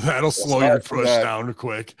 okay. That'll slow your push down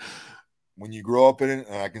quick. When you grow up in it,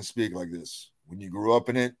 and I can speak like this, when you grow up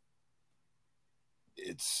in it,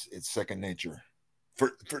 it's second nature.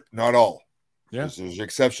 For not all. Yeah. There's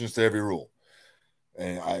exceptions to every rule.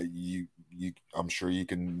 And I'm sure you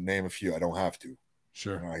can name a few. I don't have to.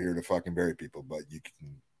 Sure. I'm not here to fucking bury people, but you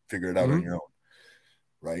can figure it out on your own.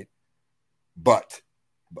 Right. But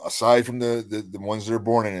aside from the ones that are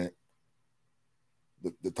born in it,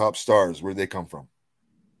 the top stars, where'd they come from?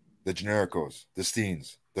 The Genericos, the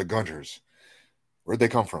Steens, the Gunters, where'd they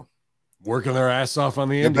come from? Working their ass off on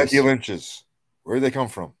the Becky Lynches, where'd they come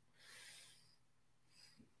from?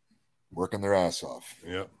 Working their ass off.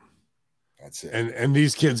 Yep. That's it. And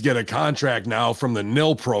these kids get a contract now from the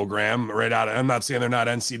NIL program right out. I'm not saying they're not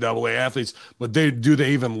NCAA athletes, but they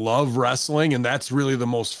even love wrestling, and that's really the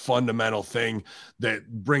most fundamental thing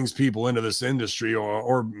that brings people into this industry,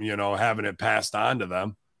 or having it passed on to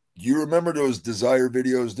them. You remember those Desire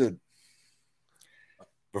videos, dude?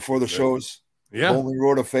 Before the shows, yeah, Lonely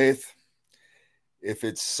Road of Faith. If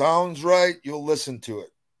it sounds right, you'll listen to it.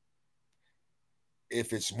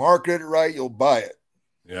 If it's marketed right, you'll buy it.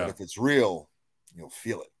 Yeah. But if it's real, you'll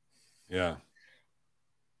feel it. Yeah.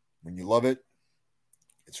 When you love it,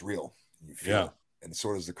 it's real. You feel it. And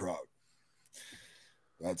so does the crowd.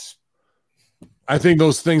 I think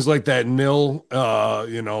those things like that NIL,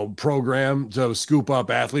 program to scoop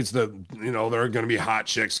up athletes that, there are going to be hot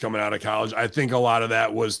chicks coming out of college. I think a lot of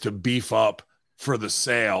that was to beef up for the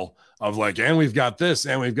sale of like, and we've got this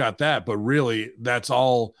and we've got that. But really, that's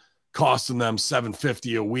all costing them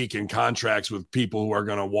 $750 a week in contracts with people who are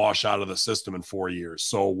going to wash out of the system in 4 years.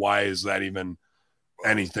 So why is that even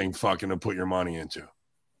anything fucking to put your money into?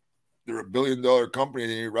 They're $1 billion company.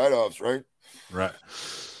 They need write-offs, right? Right.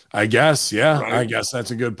 I guess. Yeah. Right. I guess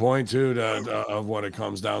that's a good point too, of what it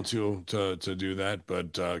comes down to do that,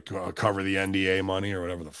 but cover the NDA money or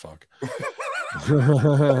whatever the fuck.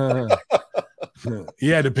 He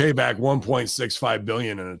had to pay back $1.65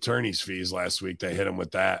 billion in attorney's fees last week. They hit him with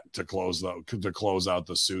that to close out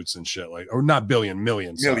the suits and shit, or not billion,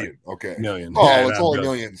 millions. Okay. Million. Oh, yeah, it's only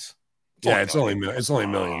millions. It's only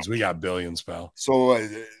millions. We got billions, pal. So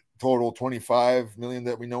total 25 million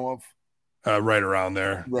that we know of. Right around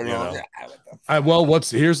there. Right around.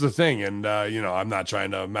 Here's the thing, and I'm not trying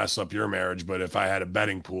to mess up your marriage, but if I had a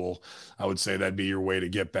betting pool, I would say that'd be your way to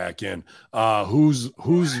get back in. Here's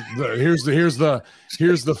the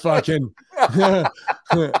fucking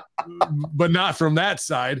but not from that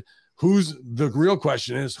side. The real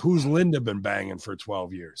question is, who's Linda been banging for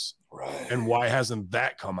 12 years? Right. And why hasn't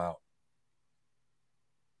that come out?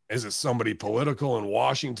 Is it somebody political in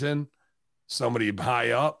Washington? Somebody high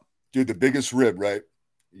up? Dude, the biggest rib, right?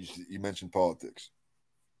 You mentioned politics.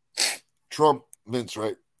 Trump, Vince,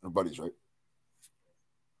 right? Our buddies, right?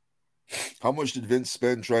 How much did Vince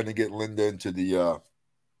spend trying to get Linda into the,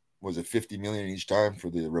 was it $50 million each time for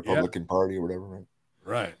the Republican Party or whatever, right?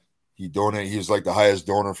 Right. He was like the highest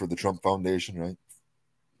donor for the Trump Foundation, right?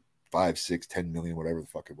 5, 6, 10 million, whatever the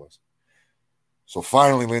fuck it was. So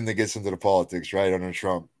finally, Linda gets into the politics, right? Under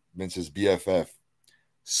Trump, Vince's BFF.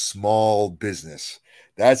 Small business.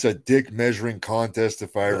 That's a dick measuring contest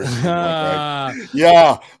if I ever seen one, right?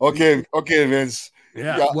 Yeah. Okay, Vince.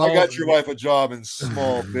 Yeah. I got your wife a job in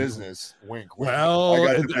small business. Wink, wink. Well,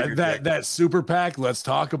 that super PAC, let's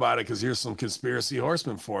talk about it, because here's some conspiracy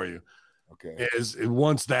horsemen for you. Okay. Is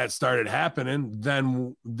once that started happening,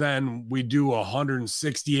 then we do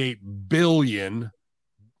 168 billion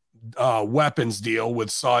weapons deal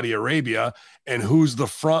with Saudi Arabia, and who's the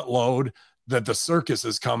front load that the circus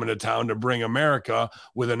is coming to town to bring America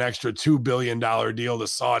with an extra $2 billion deal to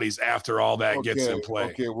Saudis after all that gets in play.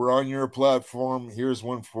 Okay, we're on your platform. Here's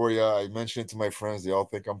one for you. I mentioned it to my friends. They all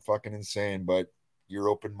think I'm fucking insane, but you're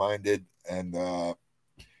open-minded. And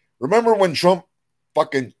remember when Trump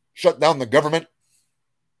fucking shut down the government?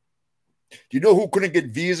 Do you know who couldn't get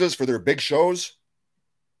visas for their big shows?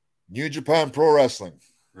 New Japan Pro Wrestling.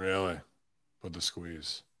 Really? Put the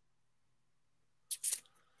squeeze.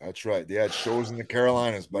 That's right. They had shows in the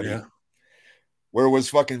Carolinas, buddy. Yeah. Where was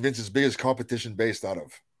fucking Vince's biggest competition based out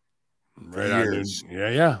of? Right on, dude.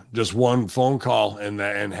 Yeah. Just one phone call and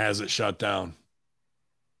has it shut down.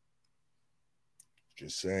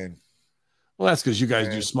 Just saying. Well, that's because you guys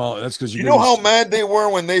do small. That's because you know how mad they were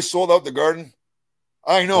when they sold out the Garden?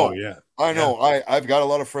 I know. Oh, yeah. I know. Yeah. I've got a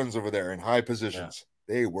lot of friends over there in high positions.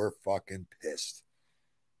 Yeah. They were fucking pissed.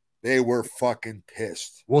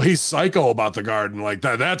 Well, he's psycho about the Garden like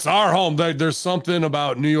that. That's our home. There's something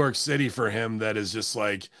about New York City for him that is just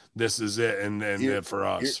like, this is it. And it for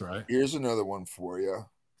us, right? Here's another one for you.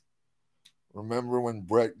 Remember when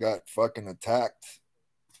Brett got fucking attacked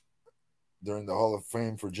during the Hall of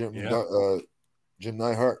Fame for Jim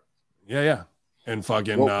Neidhart? Yeah. And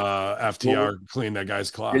fucking FTR cleaned that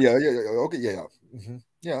guy's clock. Yeah. Okay, yeah. Mm-hmm.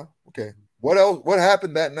 Yeah, okay. What else? What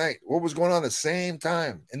happened that night? What was going on at the same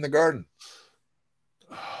time in the Garden?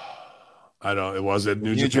 I don't. It was at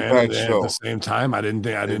New Japan show at the same time. I didn't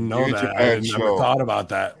know that. I never thought about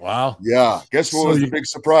that. Wow. Yeah. Guess what was the big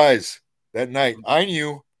surprise that night? I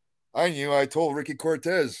knew. I told Ricky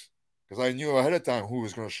Cortez because I knew ahead of time who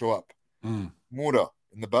was going to show up. Muda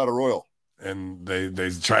in the Battle Royal. And they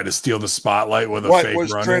tried to steal the spotlight with a fake runner.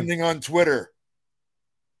 What was trending on Twitter?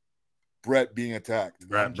 Brett being attacked.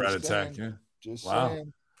 Brett attacked. Yeah. Just wow.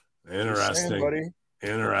 saying. Interesting. Just saying, buddy.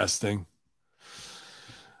 Interesting.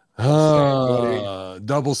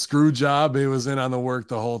 Double screw job. He was in on the work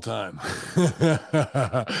the whole time.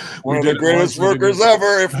 One of the greatest workers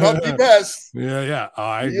ever, if not the best. Yeah. Oh,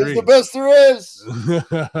 I agree. He is the best there is.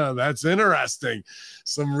 That's interesting.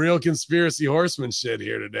 Some real conspiracy horseman shit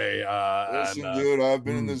here today. Listen, dude, I've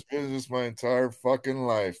been in this business my entire fucking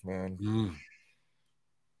life, man.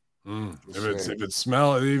 If it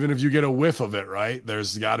smells, even if you get a whiff of it, right,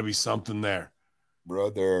 there's got to be something there,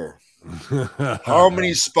 brother. How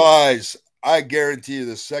many spies? I guarantee you,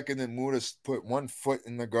 the second that Muda put one foot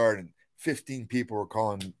in the garden, 15 people were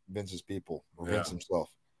calling Vince's people, or Vince himself.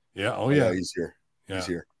 Yeah. Oh yeah. He's here. Yeah. He's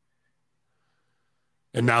here.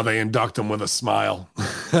 And now they induct him with a smile,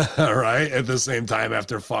 right? At the same time,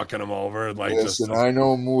 after fucking him over, like, listen, I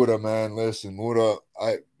know Muda, man. Listen, Muda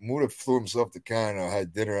flew himself to Canada. I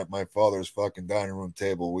had dinner at my father's fucking dining room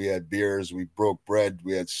table. We had beers, we broke bread,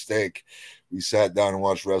 we had steak. We sat down and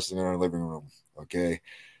watched wrestling in our living room. Okay,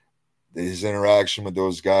 his interaction with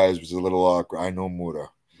those guys was a little awkward. I know Muda.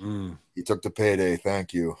 He took the payday.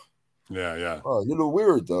 Thank you. Yeah. Oh, you're a little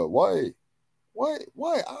weird though. Why?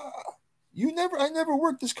 I never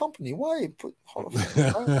worked this company. Why? I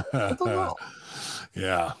don't know.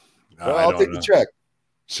 Yeah. I'll take the check.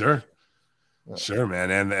 Sure. Yeah. Sure,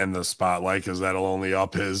 man. And the spotlight, because that'll only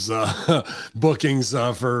up his bookings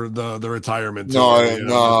for the retirement.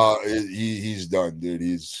 He's done,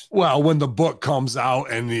 dude. Well, when the book comes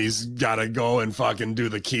out and he's got to go and fucking do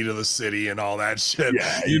the key to the city and all that shit.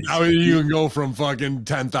 Yeah, you can go from fucking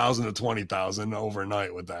 10,000 to 20,000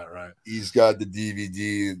 overnight with that, right? He's got the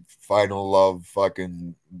DVD Final Love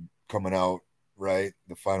fucking coming out, right?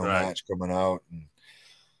 The final match coming out, and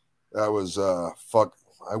that was fuck.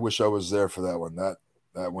 I wish I was there for that one. That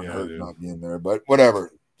one hurt, dude. Not being there, but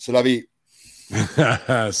whatever. C'est la vie.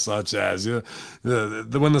 Such as when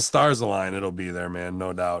the stars align, it'll be there, man,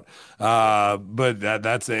 no doubt. But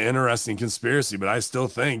that's an interesting conspiracy. But I still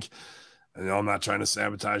think, I'm not trying to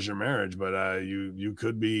sabotage your marriage, but you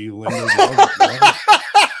could be Linda's lover.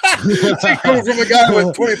 She's coming from a guy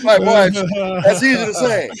with 25 wives. That's easy to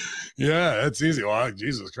say. Yeah, that's easy. Well,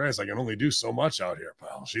 Jesus Christ, I can only do so much out here,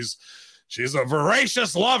 pal. She's a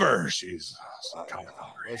voracious lover. She's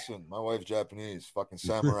listen, my wife's Japanese, fucking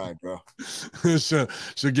samurai, bro.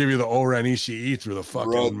 she'll give you the Oren Ishii through the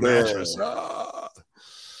fucking mattress.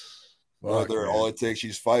 Brother, all it takes,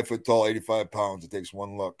 she's 5 foot tall, 85 pounds. It takes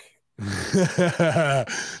one look.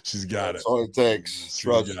 She's got it. All it takes.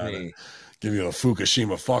 Trust me. Give you a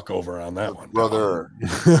Fukushima fuck over on that one, brother.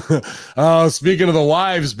 Speaking of the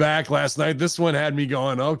wives back last night, this one had me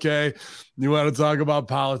going, okay, you want to talk about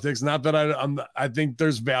politics? Not that I think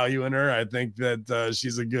there's value in her. I think that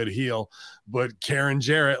she's a good heel. But Karen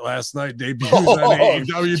Jarrett last night debuted on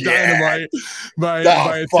AEW Dynamite by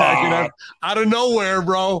attacking her out of nowhere,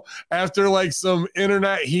 bro. After like some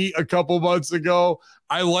internet heat a couple months ago.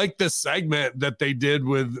 I like the segment that they did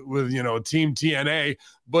with Team TNA,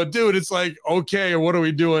 but dude, it's like, okay, what are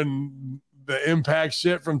we doing? The Impact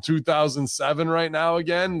shit from 2007 right now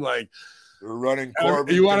again? Like, we're running.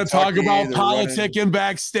 You want to talk about politicking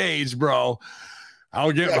backstage, bro? How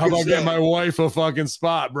about getting my wife a fucking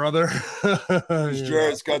spot, brother?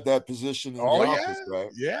 Jarrett's got that position in the office, right?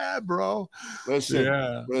 Yeah, bro.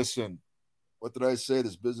 Listen. What did I say?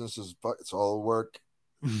 This business it's all work.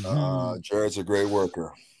 Jarrett's a great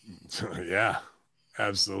worker. Yeah,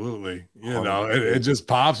 absolutely. It just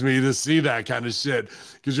pops me to see that kind of shit,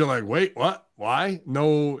 because you're like, wait, what? Why?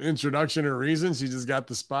 No introduction or reason. She just got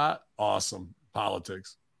the spot. Awesome.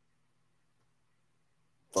 Politics.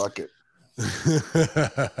 Fuck it.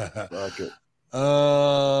 Fuck it.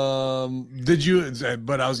 Did you?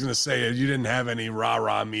 But I was gonna say, you didn't have any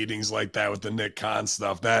rah-rah meetings like that with the Nick Khan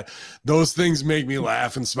stuff. Those things make me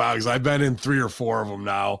laugh and smile, because I've been in 3 or 4 of them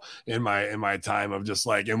now in my time of just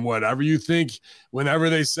like, and whatever you think, whenever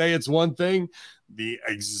they say it's one thing, the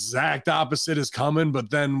exact opposite is coming. But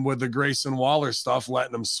then with the Grayson Waller stuff,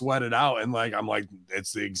 letting them sweat it out, and like, I'm like,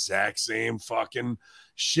 it's the exact same fucking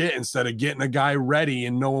shit. Instead of getting a guy ready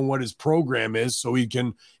and knowing what his program is so he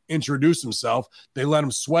can introduce himself, they let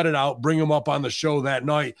him sweat it out, bring him up on the show that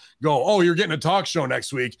night, go, oh, you're getting a talk show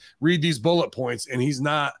next week, read these bullet points. And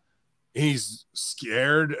he's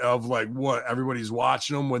scared of like what everybody's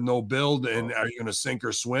watching him with no build, and are you going to sink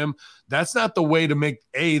or swim? That's not the way to make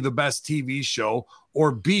A, the best TV show,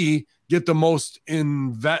 or B, get the most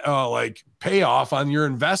payoff on your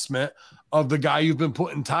investment of the guy you've been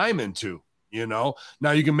putting time into. Now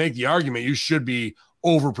you can make the argument you should be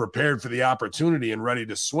over prepared for the opportunity and ready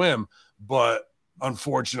to swim, but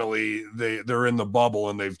unfortunately they're in the bubble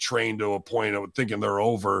and they've trained to a point of thinking they're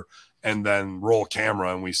over, and then roll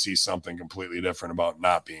camera and we see something completely different about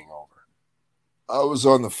not being over. I was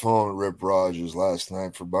on the phone with Rip Rogers last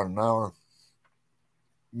night for about an hour.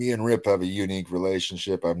 Me and Rip have a unique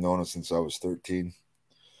relationship. I've known him since I was 13.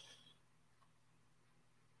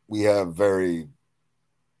 We have very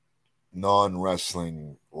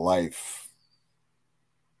non-wrestling life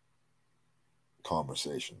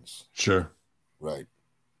conversations. Sure. Right.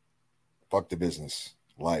 Fuck the business.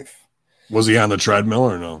 Life. Was he on the treadmill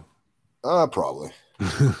or no? Probably.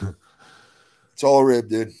 It's all a rib,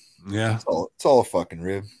 dude. Yeah. It's all a fucking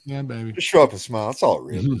rib. Yeah, baby. Just show up and smile. It's all a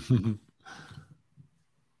rib.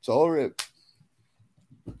 It's all a rib.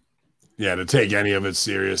 Yeah, to take any of it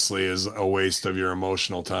seriously is a waste of your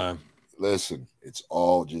emotional time. Listen, it's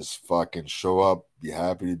all just fucking show up, be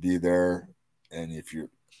happy to be there. And if you're,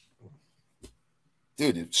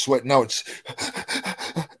 dude, it's sweating out. It's,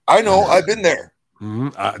 I know, I've been there.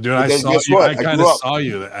 Mm-hmm. Dude, I saw you. I kind of saw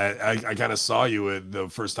you. I kind of saw you the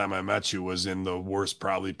first time I met you was in the worst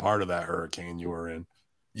probably part of that hurricane you were in.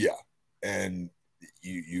 Yeah. And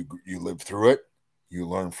you live through it. You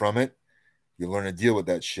learn from it. You learn to deal with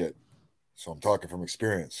that shit. So I'm talking from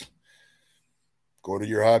experience. Go to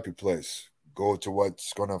your happy place. Go to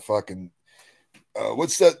what's gonna fucking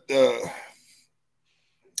what's that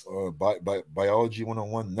biology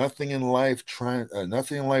 101. Nothing in life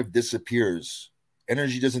disappears.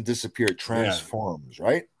 Energy doesn't disappear, it transforms,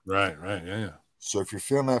 right? Right, yeah. So if you're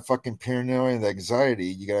feeling that fucking paranoia and anxiety,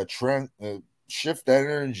 you gotta shift that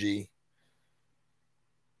energy.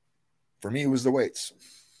 For me, it was the weights.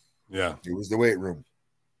 Yeah. It was the weight room.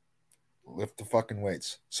 Lift the fucking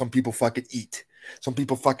weights. Some people fucking eat. Some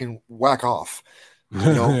people fucking whack off.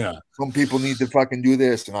 You know, yeah. Some people need to fucking do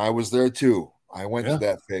this. And I was there too. I went to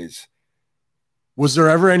that phase. Was there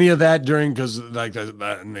ever any of that during, because like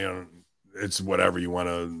that, you know, it's whatever you want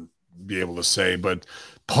to be able to say, but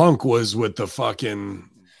Punk was with the fucking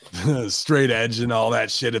straight edge and all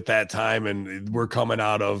that shit at that time. And we're coming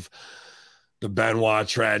out of the Benoit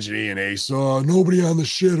tragedy and Ace, nobody on the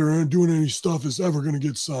shit or doing any stuff is ever going to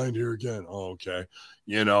get signed here again. Oh, okay.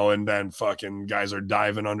 You know, and then fucking guys are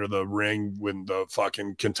diving under the ring when the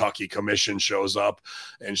fucking Kentucky commission shows up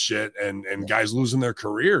and shit, and guys losing their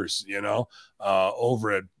careers, you know,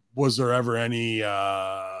 over it. Was there ever any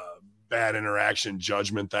bad interaction,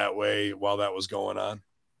 judgment that way while that was going on?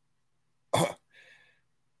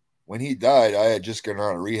 When he died, I had just gotten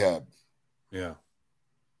out of rehab. Yeah.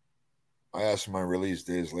 I asked for my release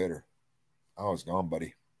days later. I was gone,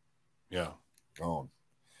 buddy. Yeah. Gone.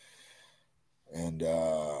 And if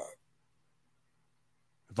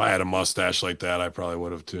I had a mustache like that, I probably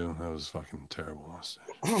would have too. That was fucking terrible mustache.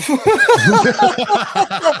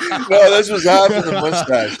 No, this was after the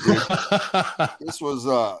mustache, dude. This was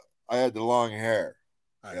I had the long hair.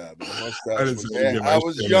 Yeah, but the mustache I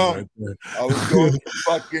was young. Right, I was going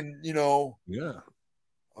fucking, you know. Yeah.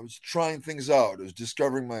 I was trying things out. I was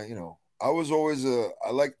discovering my, you know. I was always I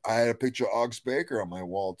had a picture of Ox Baker on my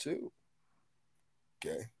wall too.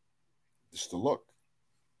 Okay. Just to look.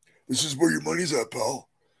 This is where your money's at, pal.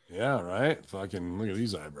 Yeah, right. Fucking look at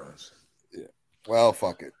these eyebrows. Yeah. Well,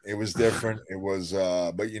 fuck it. It was different. It was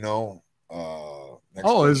but you know,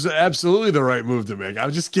 it's absolutely the right move to make.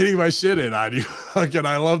 I'm just getting my shit in on you. Fucking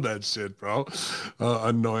I love that shit, bro.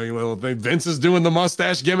 Annoying little thing. Vince is doing the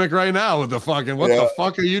mustache gimmick right now with the fucking what the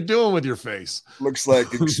fuck are you doing with your face? Looks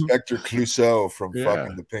like Inspector Clouseau from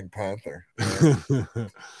fucking the Pink Panther. Yeah.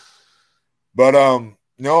 But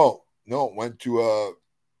no, went to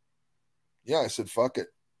I said fuck it.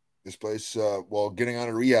 This place getting out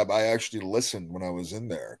of rehab, I actually listened when I was in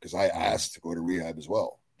there because I asked to go to rehab as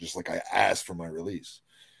well. Just like I asked for my release.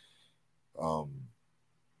 And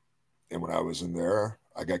when I was in there,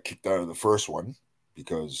 I got kicked out of the first one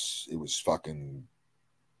because it was fucking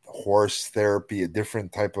horse therapy, a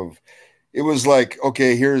different type of, it was like,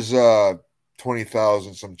 okay, here's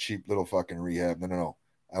 20,000, some cheap little fucking rehab. No.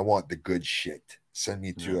 I want the good shit. Send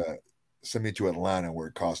me to Atlanta where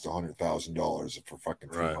it costs $100,000 for fucking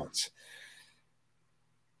 3 months.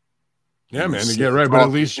 Yeah, man, to get right, but at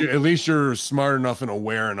least you're smart enough and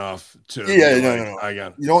aware enough to. Yeah, no. I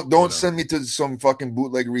got. You don't send me to some fucking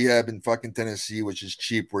bootleg rehab in fucking Tennessee, which is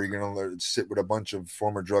cheap, where you're gonna sit with a bunch of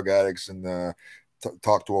former drug addicts and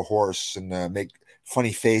talk to a horse and make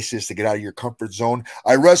funny faces to get out of your comfort zone.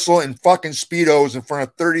 I wrestle in fucking Speedos in front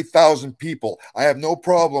of 30,000 people. I have no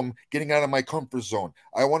problem getting out of my comfort zone.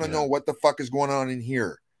 I want to know what the fuck is going on in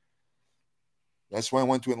here. That's why I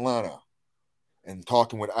went to Atlanta. And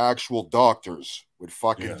talking with actual doctors with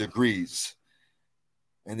fucking degrees.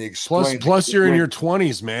 And they explain. Plus you're in your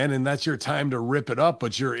 20s, man, and that's your time to rip it up,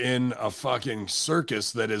 but you're in a fucking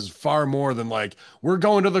circus that is far more than like, we're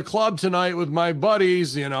going to the club tonight with my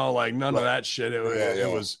buddies, you know, like none of that shit. It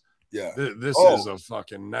was Yeah. This is a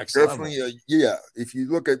fucking next definitely, level. Yeah. If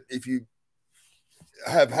you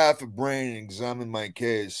have half a brain and examine my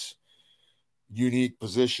case, unique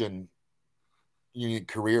position, unique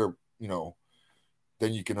career,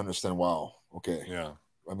 then you can understand. Wow. Okay. Yeah.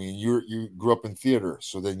 I mean, you grew up in theater,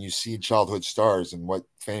 so then you see childhood stars and what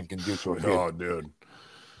fame can do to a kid. Oh, dude.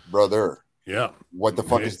 Brother. Yeah. What the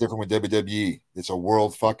fuck is different with WWE? It's a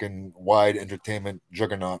world fucking wide entertainment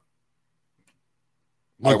juggernaut.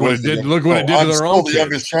 Look what it did to their own kids. The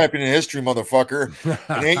youngest champion in history, motherfucker.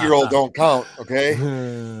 An 8-year-old don't count, okay?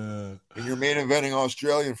 And you're main eventing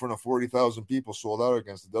Australia in front of 40,000 people sold out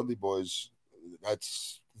against the Dudley Boys.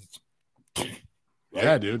 That's right?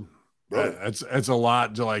 Yeah, dude. It's a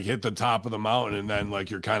lot to like hit the top of the mountain and then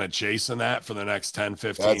like you're kind of chasing that for the next 10,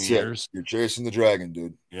 15 years. You're chasing the dragon,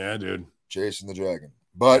 dude. Yeah, dude. Chasing the dragon.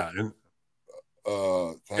 But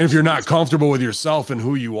if you're not comfortable with yourself and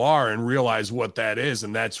who you are and realize what that is,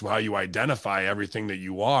 and that's how you identify everything that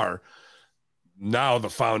you are, now the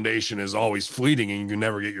foundation is always fleeting and you can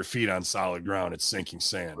never get your feet on solid ground. It's sinking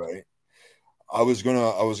sand. Right. I was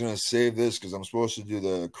gonna save this because I'm supposed to do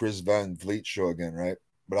the Chris Van Vliet show again, right?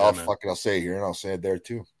 But I'll say it here and I'll say it there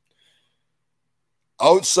too.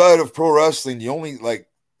 Outside of pro wrestling, the only like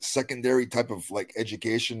secondary type of like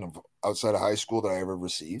education of outside of high school that I ever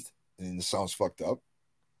received, and this sounds fucked up,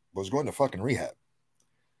 was going to fucking rehab,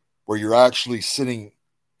 where you're actually sitting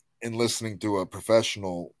and listening to a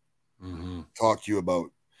professional talk to you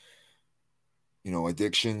about,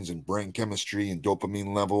 addictions and brain chemistry and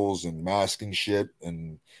dopamine levels and masking shit,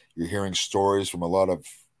 and you're hearing stories from a lot of,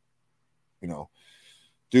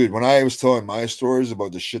 dude, when I was telling my stories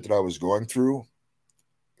about the shit that I was going through,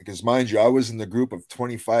 because mind you, I was in the group of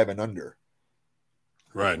 25 and under.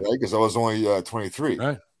 Right. Because I was only 23.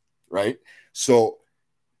 Right. So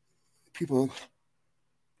people,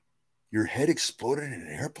 your head exploded in an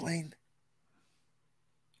airplane.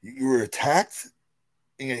 You were attacked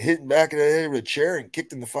and get hit in the back of the head with a chair and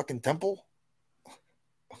kicked in the fucking temple.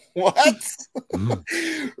 What?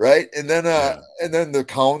 Right. And then, and then the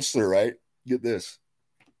counselor, right? Get this,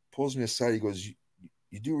 pulls me aside. He goes,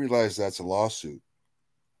 you do realize that's a lawsuit.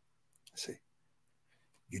 I say,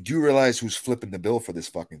 you do realize who's flipping the bill for this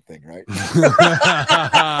fucking thing, right?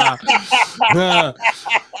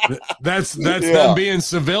 That's them being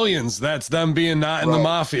civilians. That's them being not in the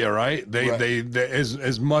mafia, right? They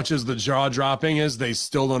as much as the jaw dropping is, they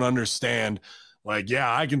still don't understand. Like,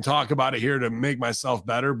 yeah, I can talk about it here to make myself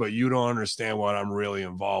better, but you don't understand what I'm really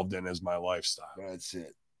involved in as my lifestyle. That's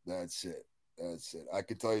it. I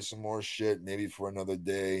could tell you some more shit maybe for another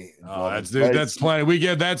day. That's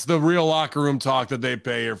plenty. That's the real locker room talk that they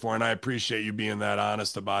pay here for, and I appreciate you being that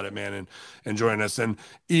honest about it, man, and joining us, and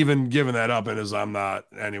even giving that up. And as I'm not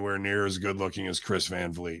anywhere near as good looking as Chris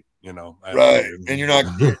Van Vliet, right? And you're not.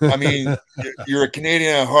 I mean, you're a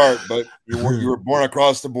Canadian at heart, but you were born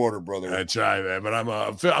across the border, brother. I try, man, but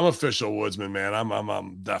I'm official woodsman, man.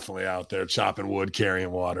 I'm definitely out there chopping wood,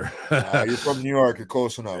 carrying water. You're from New York. You're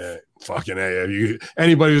close enough. Yeah. Fucking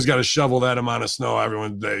anybody who's got to shovel that amount of snow,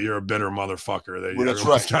 you're a bitter motherfucker. That's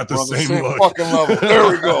right. Got the same look. Fucking level.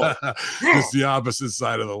 There we go. It's the opposite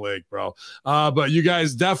side of the lake, bro. But you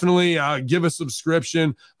guys definitely give a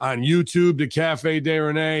subscription on YouTube to Cafe de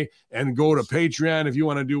Rene, and go to Patreon if you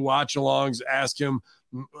want to do watch-alongs. Ask him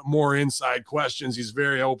more inside questions. He's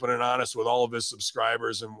very open and honest with all of his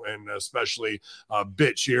subscribers, and especially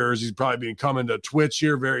bitch hearers. He's probably be coming to Twitch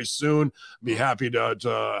here very soon. Be happy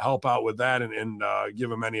to help out with that and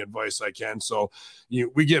give him any advice I can. So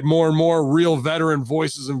we get more and more real veteran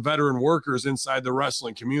voices and veteran workers inside the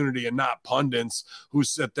wrestling community, and not pundits who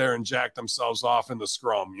sit there and jack themselves off in the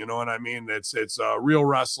scrum. You know what I mean? It's real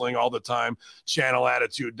wrestling all the time.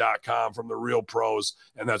 Channelattitude.com from the real pros,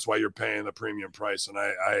 and that's why you're paying the premium price. And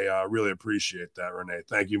I really appreciate that, Rene.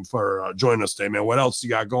 Thank you for joining us today, man. What else you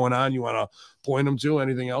got going on? You want to point them to?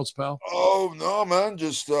 Anything else, pal? Oh, no, man.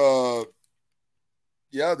 Just, there's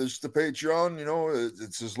the Patreon.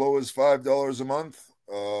 It's as low as $5 a month.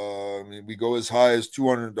 We go as high as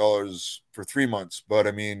 $200 for 3 months. But,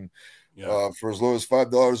 for as low as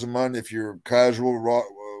 $5 a month, if you're a casual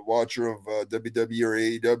watcher of WWE or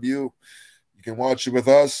AEW, you can watch it with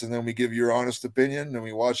us, and then we give your honest opinion, and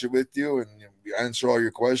we watch it with you, and we answer all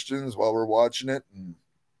your questions while we're watching it. And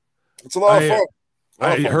it's a lot of fun.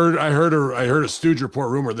 I heard a Stooge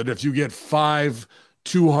Report rumor that if you get 5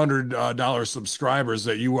 $200 subscribers,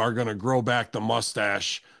 that you are going to grow back the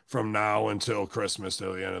mustache from now until Christmas,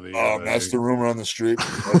 till the end of the year. That's the rumor on the street.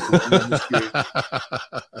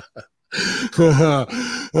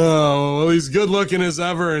 Well, he's good looking as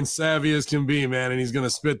ever and savvy as can be, man. And he's going to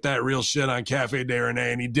spit that real shit on Cafe de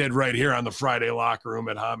Rene. And he did right here on the Friday locker room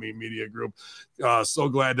at Hamin Media Group. So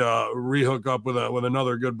glad to rehook up with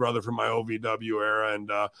another good brother from my OVW era,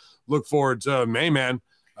 and look forward to May, man.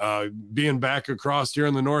 Being back across here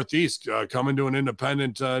in the Northeast, coming to an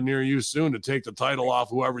independent near you soon to take the title off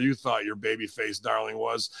whoever you thought your babyface darling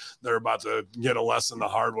was. They're about to get a lesson the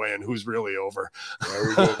hard way and who's really over. There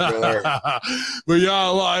we go, brother. But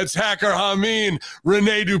yeah, it's Hacker Hamin,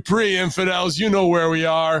 Rene Dupree, Infidels. You know where we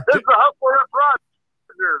are. This is the Hustler Rip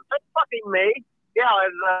Rogers. That's fucking me. Yeah,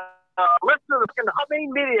 and listen to the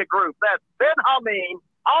Hamin Media Group. That's Ben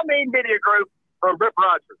Hamin Media Group from Rip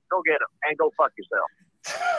Rogers. Go get him and go fuck yourself.